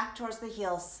heels, back towards the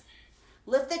heels.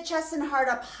 Lift the chest and heart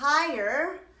up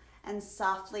higher and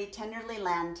softly, tenderly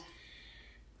land.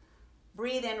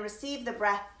 Breathe in, receive the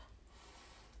breath.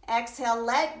 Exhale,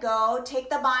 let go. Take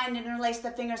the bind, interlace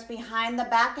the fingers behind the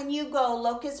back, and you go.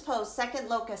 Locust pose, second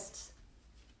locust.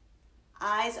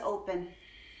 Eyes open.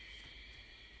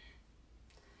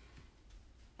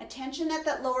 Attention at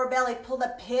that lower belly. Pull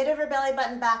the pit of your belly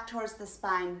button back towards the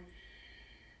spine.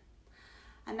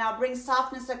 And now bring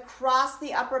softness across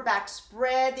the upper back.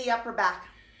 Spread the upper back.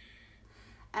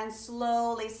 And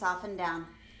slowly soften down.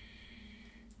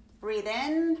 Breathe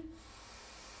in.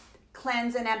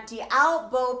 Cleanse and empty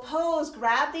out. Bow pose.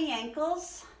 Grab the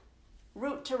ankles.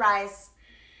 Root to rise.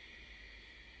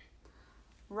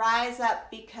 Rise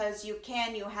up because you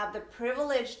can. You have the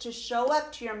privilege to show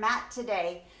up to your mat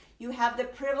today. You have the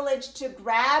privilege to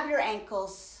grab your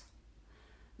ankles.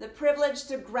 The privilege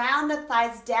to ground the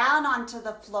thighs down onto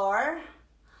the floor.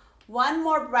 One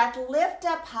more breath. Lift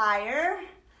up higher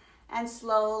and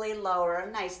slowly lower.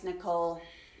 Nice, Nicole.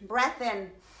 Breath in.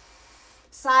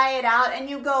 Sigh it out, and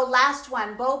you go. Last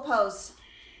one, bow pose.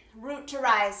 Root to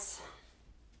rise.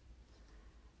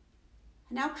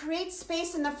 Now create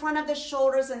space in the front of the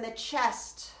shoulders and the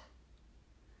chest.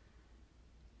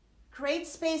 Create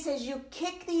space as you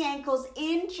kick the ankles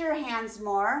into your hands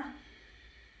more.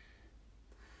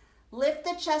 Lift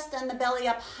the chest and the belly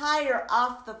up higher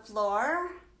off the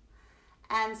floor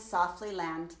and softly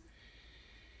land.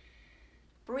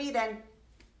 Breathe in.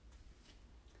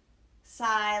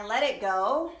 Sigh, let it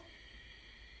go.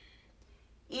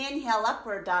 Inhale,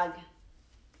 upward dog.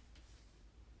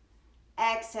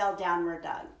 Exhale, downward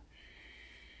dog.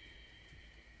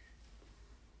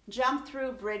 Jump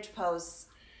through bridge pose.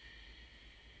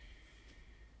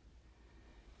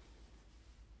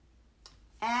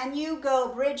 And you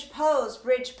go bridge pose,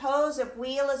 bridge pose. If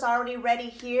wheel is already ready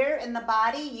here in the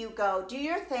body, you go. Do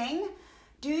your thing.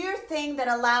 Do your thing that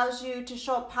allows you to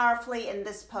show up powerfully in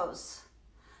this pose.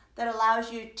 That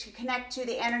allows you to connect to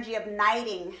the energy of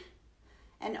knighting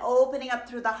and opening up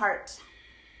through the heart.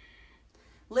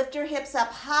 Lift your hips up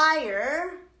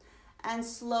higher and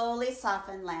slowly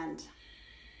soften, land.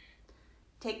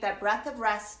 Take that breath of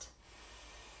rest.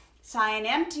 Sigh and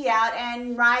empty out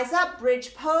and rise up,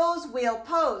 bridge pose, wheel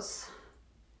pose.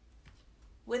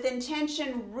 With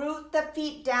intention, root the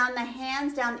feet down, the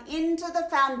hands down into the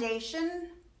foundation.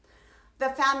 The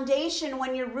foundation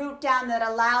when you root down that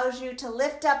allows you to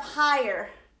lift up higher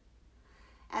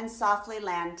and softly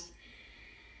land.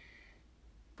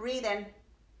 Breathe in.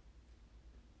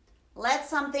 Let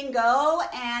something go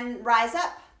and rise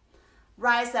up.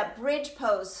 Rise up, bridge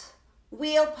pose,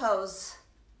 wheel pose.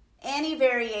 Any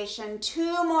variation,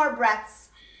 2 more breaths.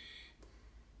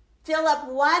 Fill up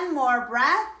 1 more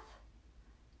breath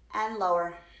and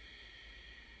lower.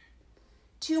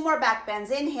 2 more back bends.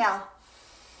 Inhale.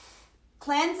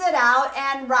 Cleanse it out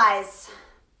and rise.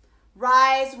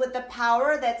 Rise with the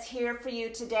power that's here for you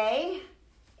today.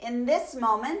 In this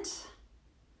moment,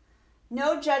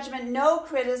 no judgment, no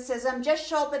criticism. Just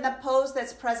show up in the pose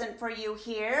that's present for you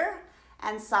here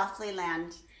and softly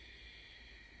land.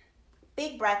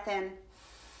 Big breath in.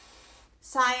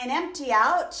 Sigh and empty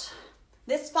out.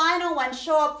 This final one,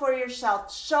 show up for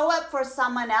yourself. Show up for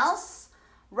someone else.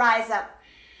 Rise up.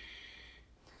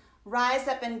 Rise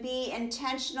up and be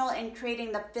intentional in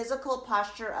creating the physical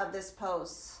posture of this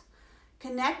pose.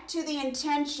 Connect to the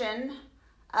intention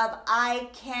of I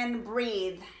can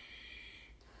breathe.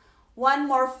 1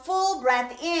 more full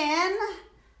breath in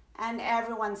and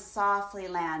everyone softly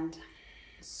land.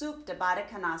 Supta Baddha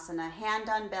Konasana, hand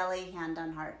on belly, hand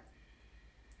on heart.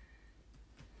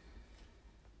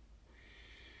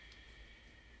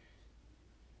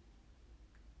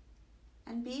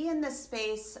 And be in the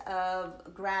space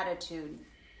of gratitude.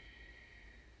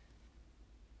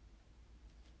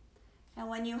 And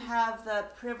when you have the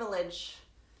privilege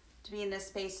to be in this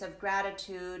space of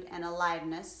gratitude and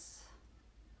aliveness,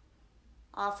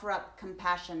 offer up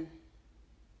compassion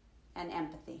and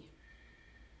empathy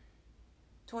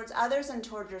towards others and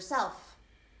toward yourself.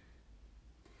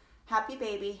 Happy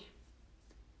baby.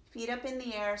 Feet up in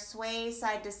the air, sway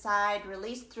side to side,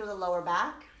 release through the lower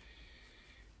back.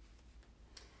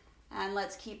 And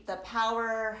let's keep the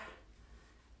power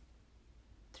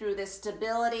through this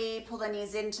stability. Pull the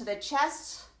knees into the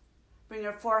chest. Bring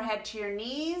your forehead to your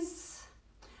knees.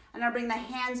 And now bring the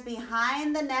hands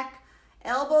behind the neck.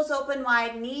 Elbows open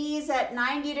wide, knees at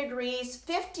 90 degrees,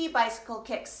 50 bicycle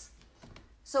kicks.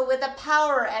 So with the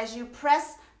power, as you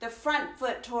press the front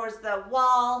foot towards the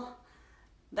wall,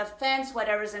 the fence,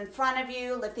 whatever's in front of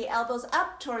you, lift the elbows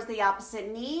up towards the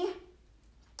opposite knee,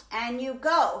 and you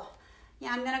go.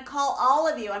 Yeah, I'm gonna call all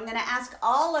of you. I'm gonna ask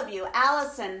all of you,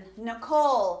 Allison,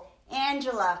 Nicole,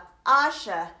 Angela,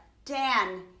 Asha,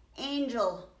 Dan,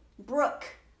 Angel, Brooke,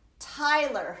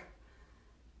 Tyler.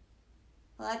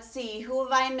 Let's see, who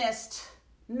have I missed?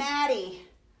 Maddie.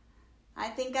 I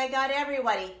think I got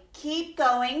everybody. Keep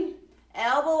going.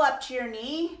 Elbow up to your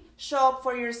knee. Show up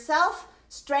for yourself.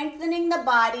 Strengthening the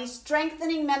body,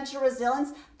 strengthening mental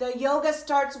resilience. The yoga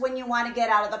starts when you want to get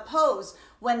out of the pose.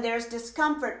 When there's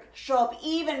discomfort, show up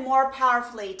even more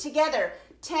powerfully. Together,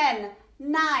 10,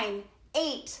 9,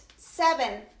 8,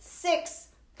 7, 6,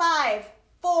 5,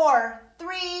 4,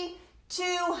 3, 2.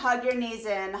 Hug your knees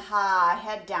in.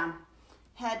 Head down.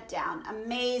 Head down.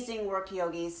 Amazing work,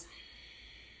 yogis.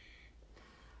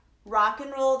 Rock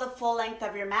and roll the full length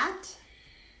of your mat.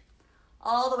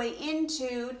 All the way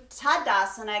into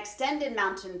Tadasana, extended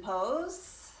mountain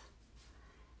pose.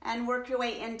 And work your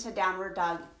way into downward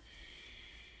dog.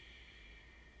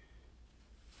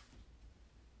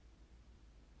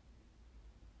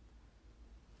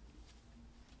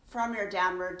 From your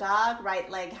downward dog, right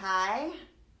leg high.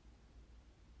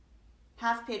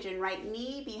 Half pigeon, right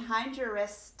knee behind your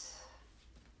wrist.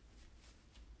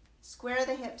 Square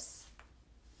the hips.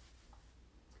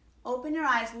 Open your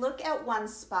eyes, look at one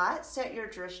spot, set your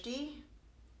drishti.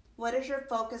 What is your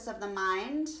focus of the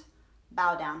mind?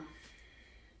 Bow down.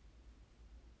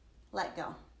 Let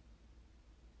go.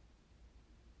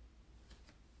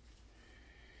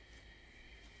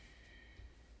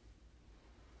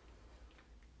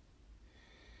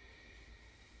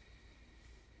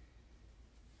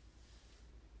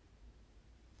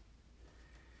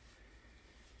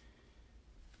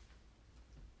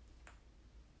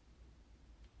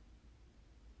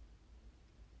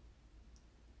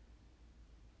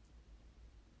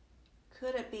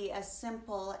 Could it be as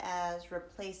simple as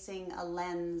replacing a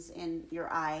lens in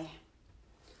your eye,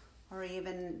 or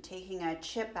even taking a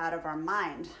chip out of our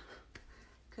mind?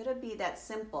 Could it be that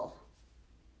simple?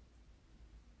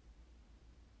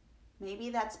 Maybe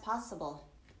that's possible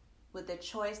with the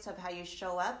choice of how you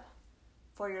show up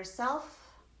for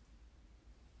yourself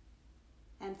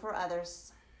and for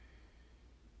others.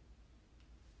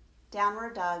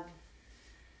 Downward dog.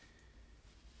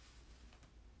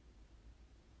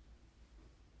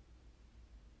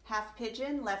 Half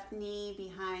pigeon, left knee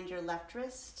behind your left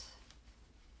wrist.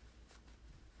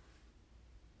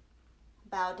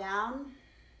 Bow down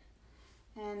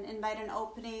and invite an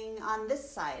opening on this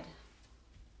side,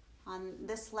 on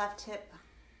this left hip,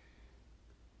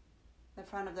 the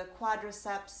front of the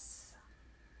quadriceps.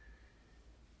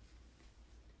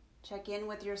 Check in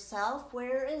with yourself.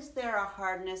 Where is there a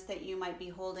hardness that you might be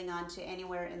holding on to?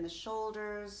 Anywhere in the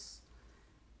shoulders,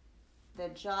 the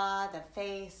jaw, the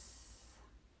face?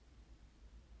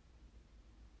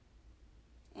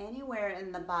 Anywhere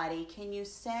in the body. Can you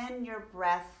send your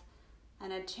breath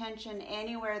and attention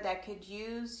anywhere that could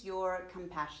use your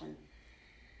compassion?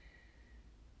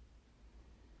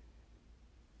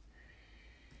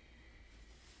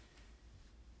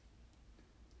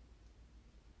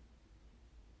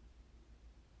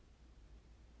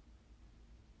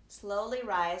 Slowly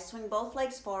rise, swing both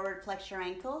legs forward, flex your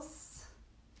ankles.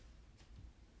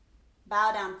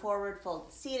 Bow down, forward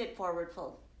fold, seated forward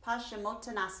fold,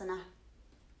 Paschimottanasana.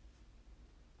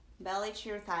 Belly to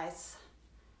your thighs.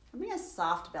 Bring a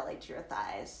soft belly to your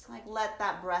thighs. Like let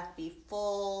that breath be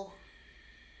full.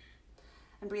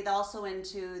 And breathe also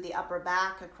into the upper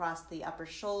back, across the upper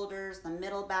shoulders, the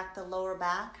middle back, the lower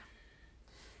back.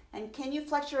 And can you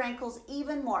flex your ankles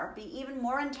even more? Be even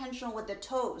more intentional with the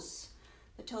toes.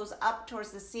 The toes up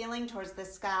towards the ceiling, towards the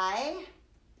sky.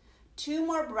 2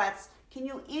 more breaths. Can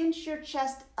you inch your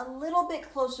chest a little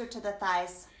bit closer to the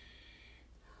thighs?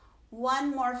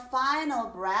 1 more final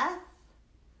breath.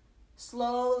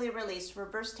 Slowly release,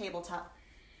 reverse tabletop.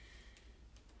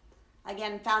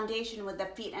 Again, foundation with the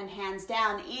feet and hands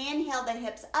down. Inhale the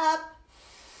hips up.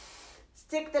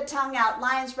 Stick the tongue out,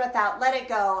 lion's breath out, let it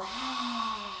go.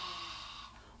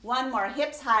 1 more,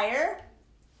 hips higher.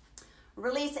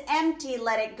 Release, empty,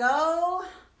 let it go.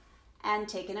 And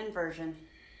take an inversion.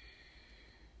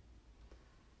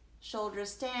 Shoulders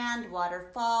stand,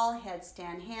 waterfall,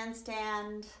 headstand,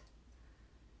 handstand.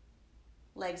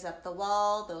 Legs up the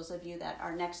wall, those of you that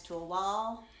are next to a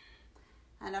wall.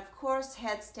 And of course,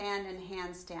 headstand and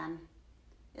handstand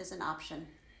is an option.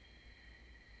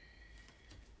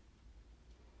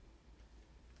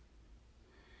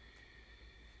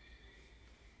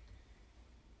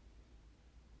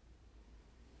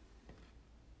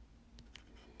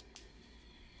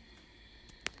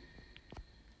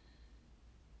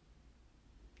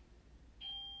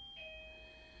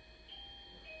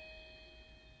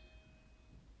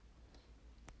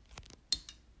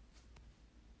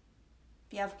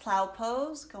 If you have plow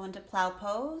pose, go into plow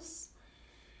pose.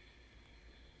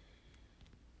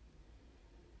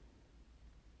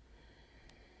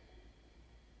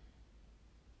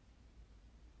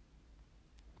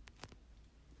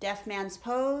 Deaf man's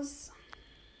pose.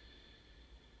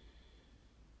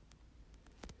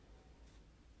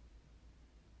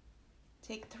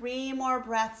 Take 3 more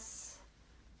breaths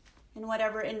in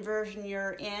whatever inversion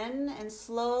you're in and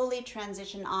slowly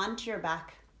transition onto your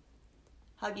back,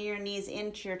 hugging your knees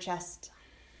into your chest.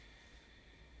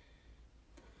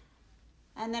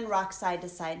 And then rock side to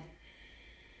side.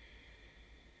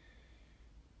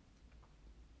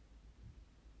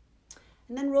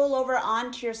 And then roll over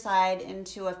onto your side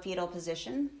into a fetal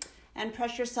position and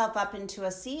press yourself up into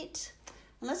a seat.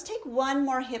 And let's take one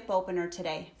more hip opener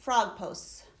today, frog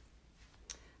pose.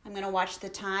 I'm going to watch the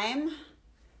time.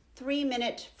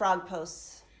 3-minute frog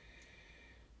pose.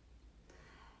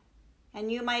 And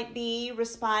you might be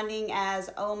responding as,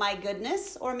 oh my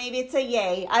goodness, or maybe it's a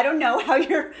yay. I don't know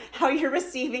how you're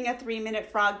receiving a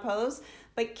 3-minute frog pose,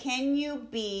 but can you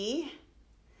be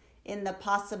in the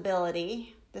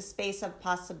possibility, the space of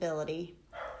possibility,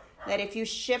 that if you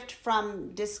shift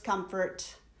from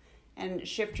discomfort and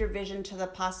shift your vision to the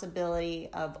possibility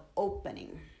of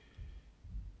opening,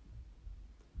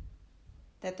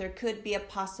 that there could be a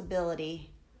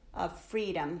possibility of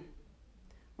freedom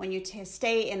when you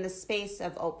stay in the space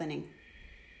of opening.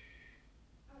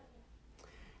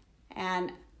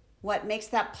 And what makes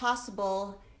that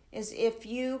possible is if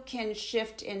you can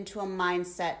shift into a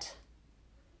mindset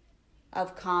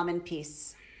of calm and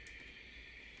peace.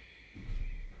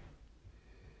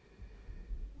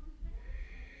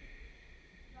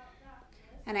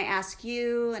 And I ask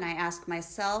you and I ask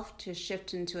myself to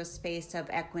shift into a space of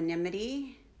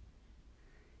equanimity.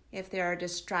 If there are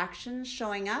distractions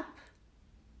showing up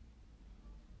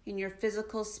in your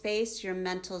physical space, your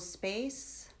mental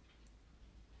space,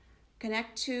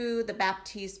 connect to the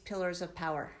Baptiste pillars of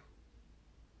power.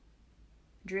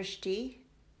 Drishti,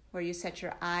 where you set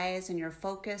your eyes and your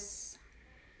focus.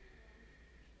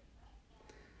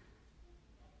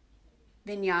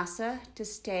 Vinyasa, to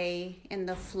stay in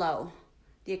the flow,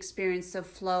 the experience of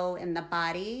flow in the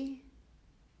body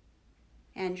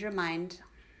and your mind.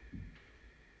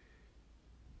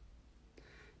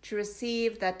 To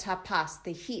receive the tapas,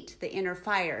 the heat, the inner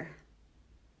fire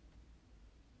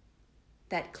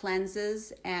that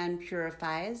cleanses and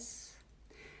purifies.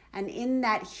 And in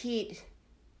that heat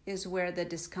is where the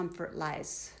discomfort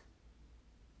lies.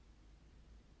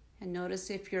 And notice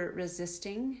if you're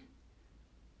resisting.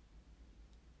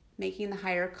 Making the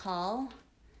higher call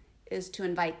is to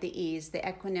invite the ease, the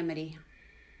equanimity.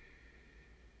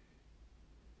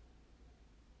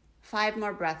 5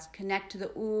 more breaths. Connect to the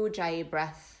Ujjayi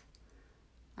breath,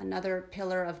 another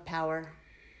pillar of power.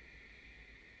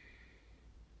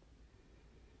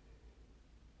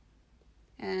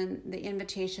 And the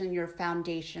invitation, your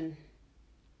foundation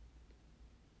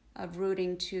of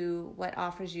rooting to what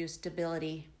offers you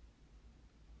stability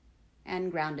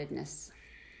and groundedness.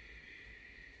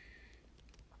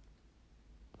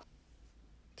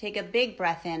 Take a big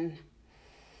breath in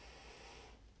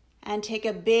and take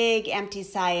a big empty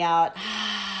sigh out.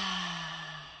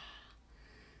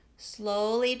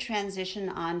 Slowly transition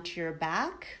onto your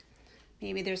back.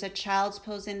 Maybe there's a child's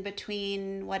pose in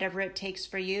between, whatever it takes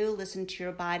for you. Listen to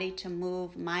your body to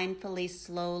move mindfully,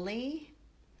 slowly.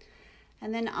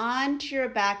 And then onto your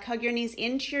back, hug your knees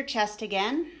into your chest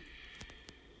again.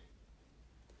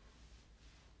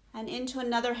 And into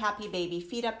another happy baby,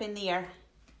 feet up in the air.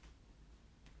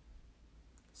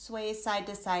 Sway side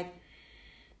to side.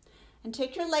 And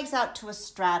take your legs out to a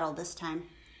straddle this time.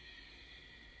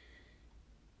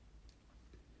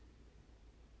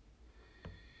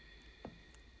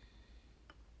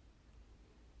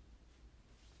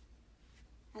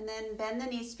 And then bend the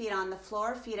knees, feet on the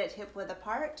floor, feet at hip width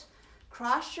apart.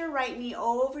 Cross your right knee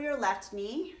over your left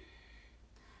knee.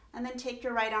 And then take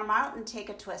your right arm out and take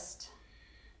a twist.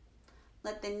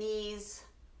 Let the knees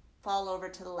fall over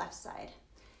to the left side.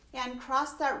 And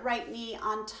cross that right knee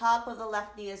on top of the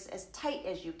left knee as tight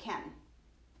as you can.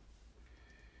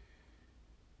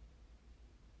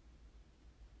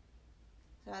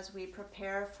 So as we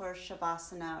prepare for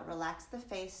Shavasana, relax the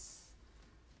face,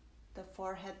 the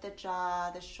forehead, the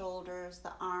jaw, the shoulders,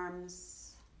 the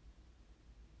arms.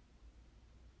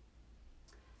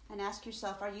 And ask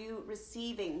yourself, are you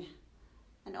receiving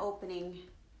an opening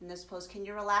in this pose? Can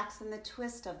you relax in the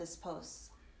twist of this pose?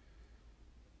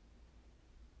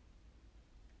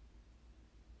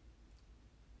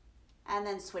 And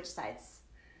then switch sides.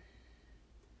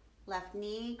 Left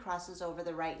knee crosses over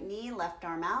the right knee, left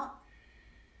arm out.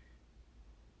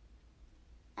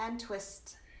 and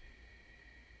twist.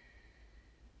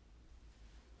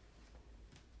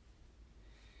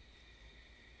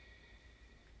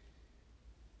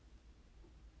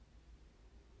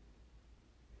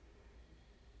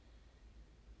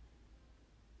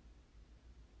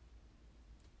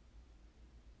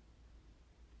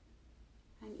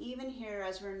 And even here,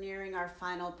 as we're nearing our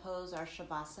final pose, our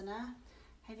Shavasana,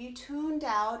 have you tuned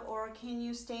out, or can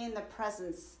you stay in the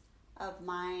presence of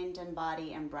mind and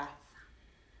body and breath?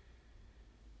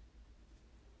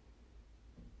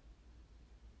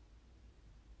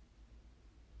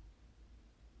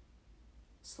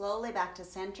 Slowly back to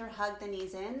center, hug the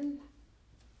knees in.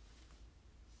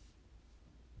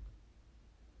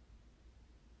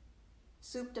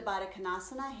 Supta Baddha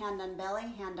Konasana, hand on belly,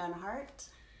 hand on heart.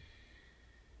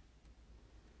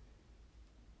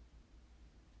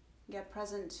 Get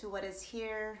present to what is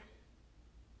here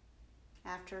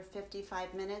after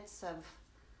 55 minutes of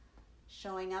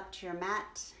showing up to your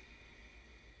mat.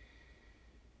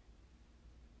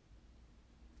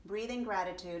 Breathing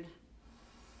gratitude.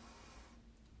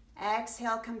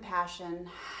 Exhale compassion.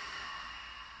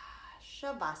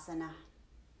 Shavasana.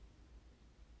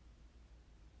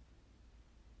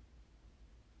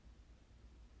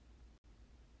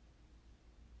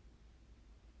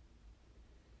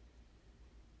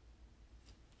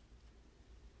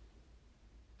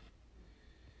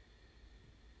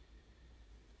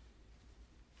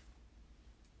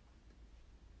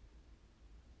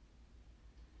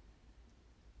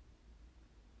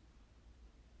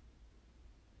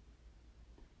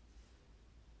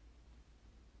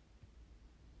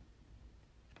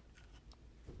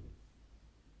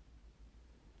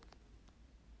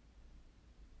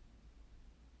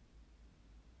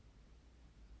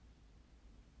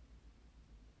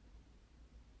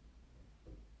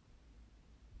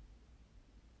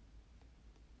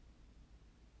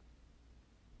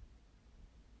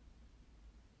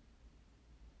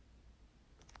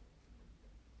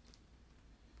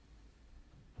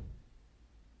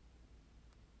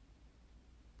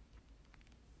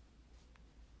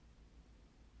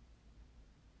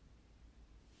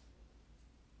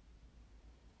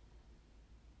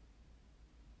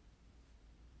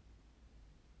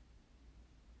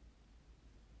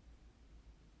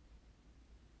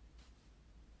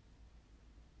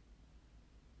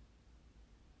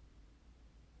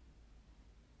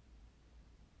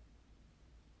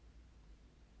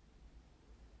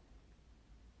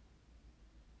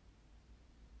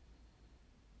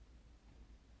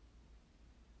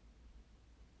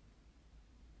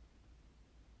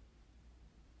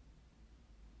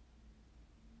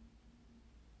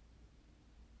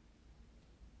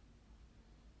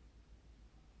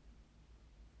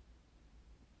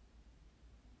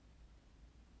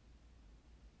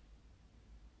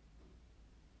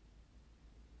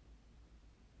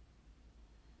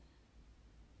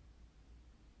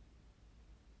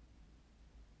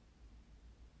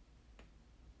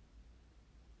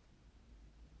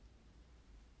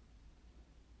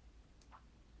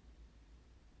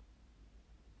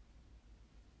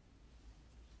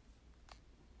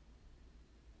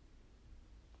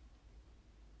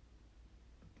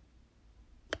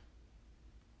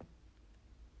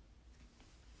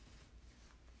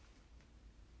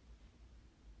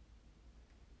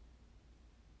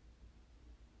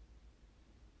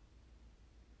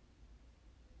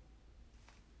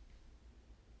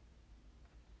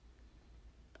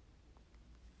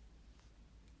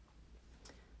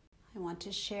 I want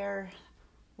to share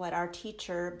what our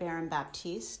teacher, Baron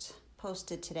Baptiste,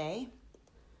 posted today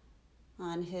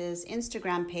on his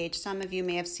Instagram page. Some of you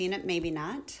may have seen it, maybe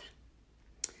not.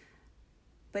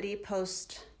 But he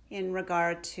posts in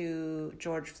regard to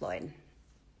George Floyd.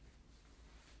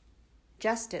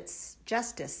 Justice,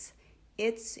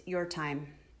 it's your time.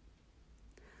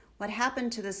 What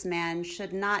happened to this man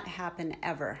should not happen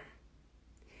ever.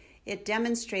 It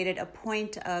demonstrated a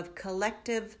point of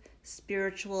collective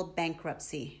spiritual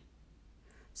bankruptcy,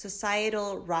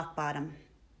 societal rock bottom.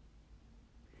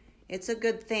 It's a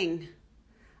good thing.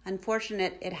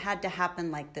 Unfortunate it had to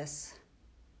happen like this.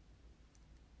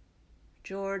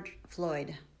 George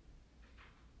Floyd,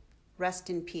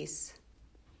 rest in peace.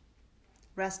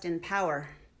 Rest in power.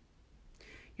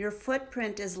 Your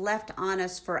footprint is left on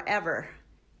us forever,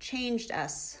 changed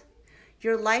us.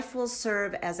 Your life will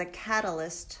serve as a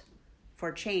catalyst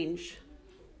for change.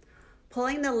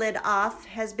 Pulling the lid off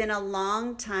has been a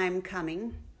long time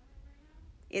coming.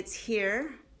 It's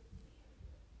here,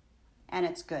 and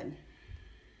it's good.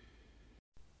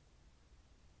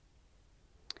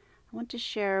 I want to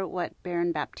share what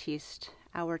Baron Baptiste,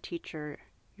 our teacher,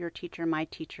 your teacher, my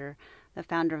teacher, the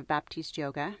founder of Baptiste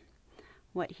Yoga,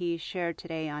 what he shared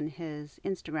today on his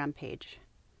Instagram page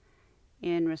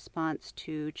in response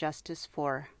to justice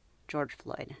for George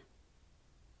Floyd.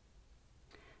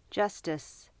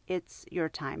 Justice, it's your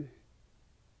time.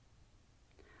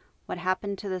 What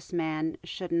happened to this man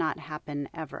should not happen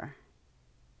ever.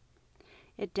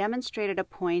 It demonstrated a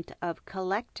point of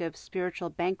collective spiritual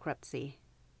bankruptcy,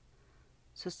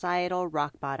 societal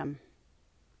rock bottom.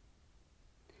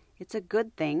 It's a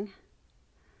good thing.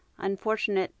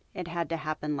 Unfortunate it had to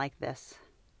happen like this.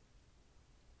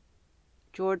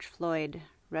 George Floyd,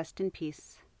 rest in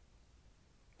peace.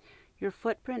 Your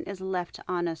footprint is left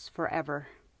on us forever,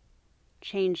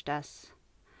 changed us.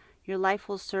 Your life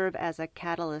will serve as a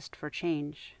catalyst for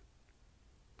change.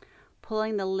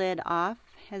 Pulling the lid off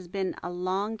has been a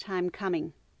long time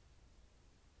coming.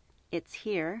 It's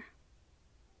here,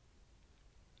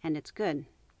 and it's good.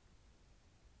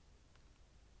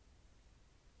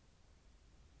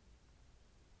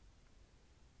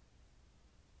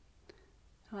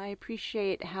 So I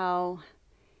appreciate how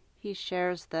he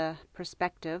shares the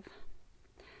perspective,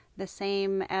 the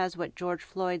same as what George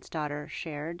Floyd's daughter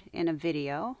shared in a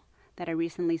video that I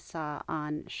recently saw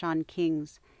on Shaun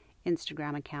King's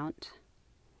Instagram account,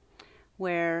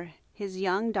 where his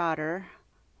young daughter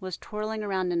was twirling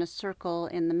around in a circle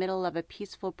in the middle of a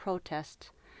peaceful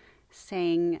protest,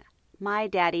 saying, "My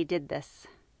daddy did this.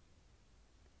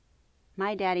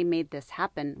 My daddy made this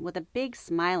happen," with a big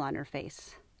smile on her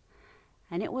face.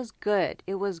 And it was good.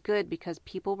 It was good because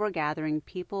people were gathering,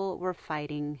 people were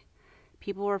fighting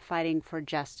for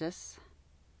justice.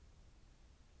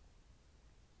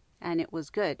 And it was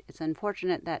good. It's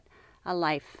unfortunate that a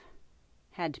life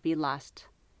had to be lost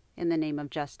in the name of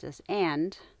justice,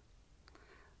 and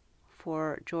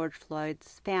for George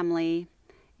Floyd's family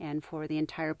and for the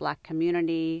entire Black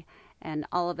community and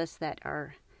all of us that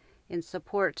are in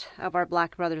support of our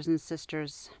Black brothers and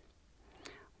sisters.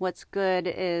 What's good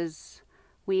is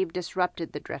we've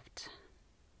disrupted the drift,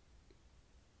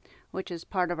 which is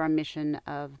part of our mission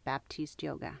of Baptiste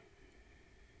Yoga.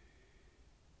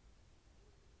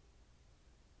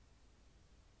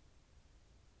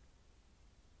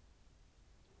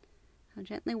 Now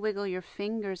gently wiggle your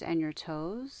fingers and your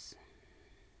toes.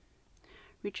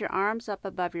 Reach your arms up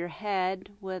above your head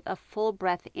with a full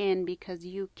breath in because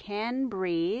you can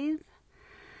breathe.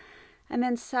 And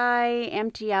then sigh,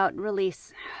 empty out,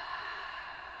 release.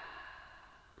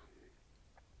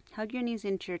 Hug your knees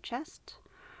into your chest.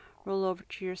 Roll over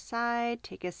to your side.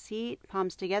 Take a seat.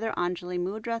 Palms together. Anjali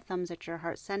Mudra. Thumbs at your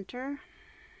heart center.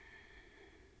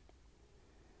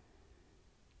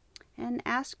 And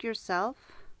ask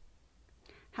yourself,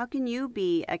 how can you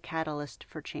be a catalyst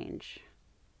for change?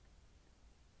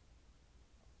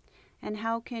 And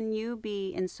how can you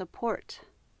be in support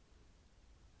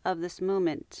of this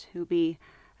movement, who be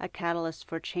a catalyst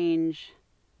for change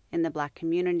in the Black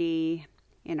community,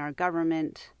 in our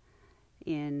government,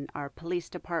 in our police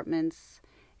departments,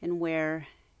 in where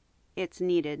it's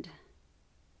needed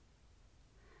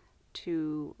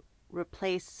to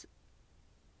replace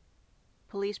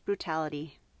police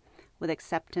brutality with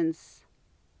acceptance,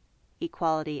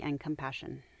 equality, and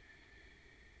compassion.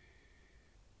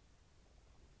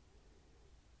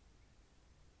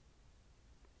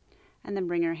 And then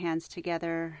bring your hands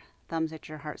together, thumbs at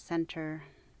your heart center.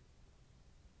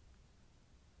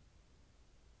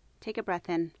 Take a breath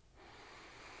in.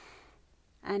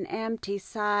 An empty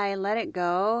sigh, let it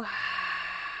go.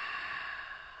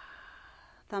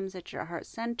 Thumbs at your heart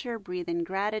center, breathe in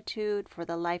gratitude for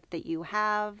the life that you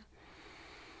have.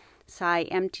 Sigh,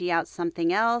 empty out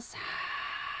something else.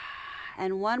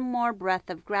 And one more breath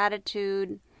of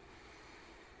gratitude.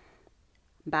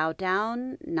 Bow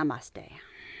down, namaste.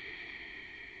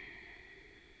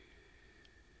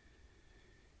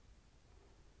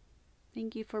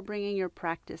 Thank you for bringing your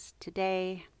practice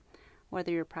today,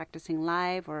 whether you're practicing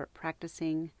live or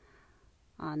practicing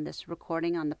on this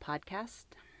recording on the podcast.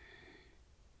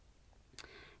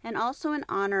 And also in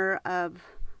honor of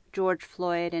George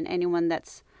Floyd and anyone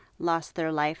that's lost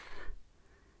their life,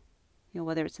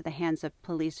 whether it's at the hands of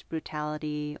police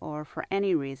brutality or for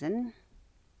any reason,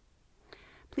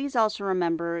 please also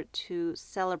remember to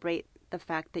celebrate the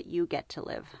fact that you get to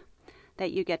live,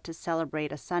 that you get to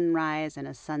celebrate a sunrise and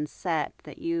a sunset,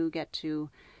 that you get to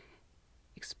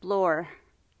explore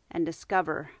and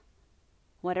discover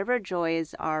whatever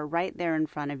joys are right there in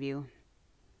front of you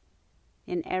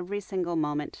in every single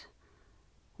moment,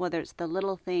 whether it's the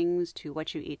little things to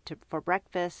what you eat for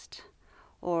breakfast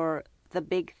or the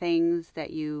big things that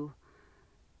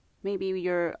maybe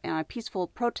you're on a peaceful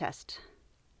protest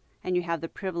and you have the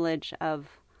privilege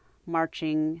of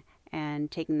marching and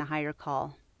taking the higher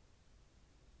call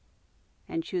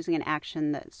and choosing an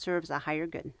action that serves a higher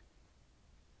good.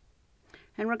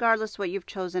 And regardless what you've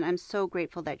chosen, I'm so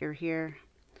grateful that you're here.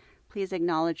 Please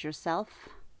acknowledge yourself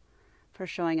for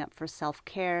showing up for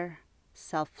self-care,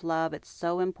 self-love. It's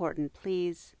so important.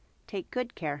 Please take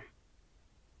good care.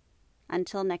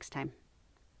 Until next time.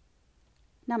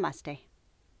 Namaste.